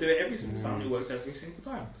time. They do it every single time, and it works every single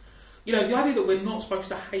time. You know, the idea that we're not supposed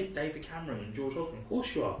to hate David Cameron and George Osborne, of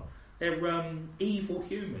course you are. They're evil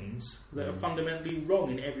humans that are fundamentally wrong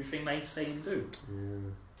in everything they say and do.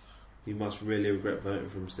 Yeah. You must really regret voting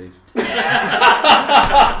for him, Steve. I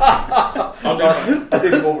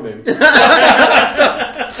didn't warn him.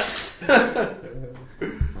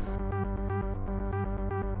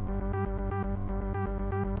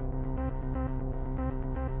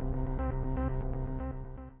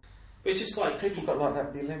 It's just like people got like that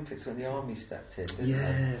with the Olympics when the army stepped in, didn't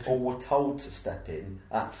they? Or were told to step in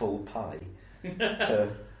at full pay.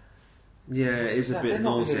 Yeah, it is a bit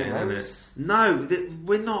nauseating, isn't it? No,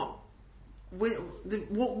 we're not.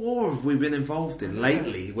 What war have we been involved in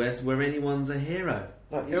lately where anyone's a hero?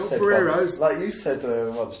 Like you said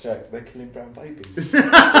once, Jack, they're killing brown babies.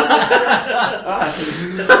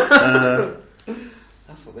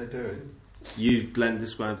 That's what they're doing. You, Glenn,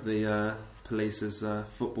 described the police as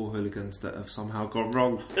football hooligans that have somehow gone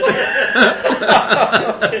wrong.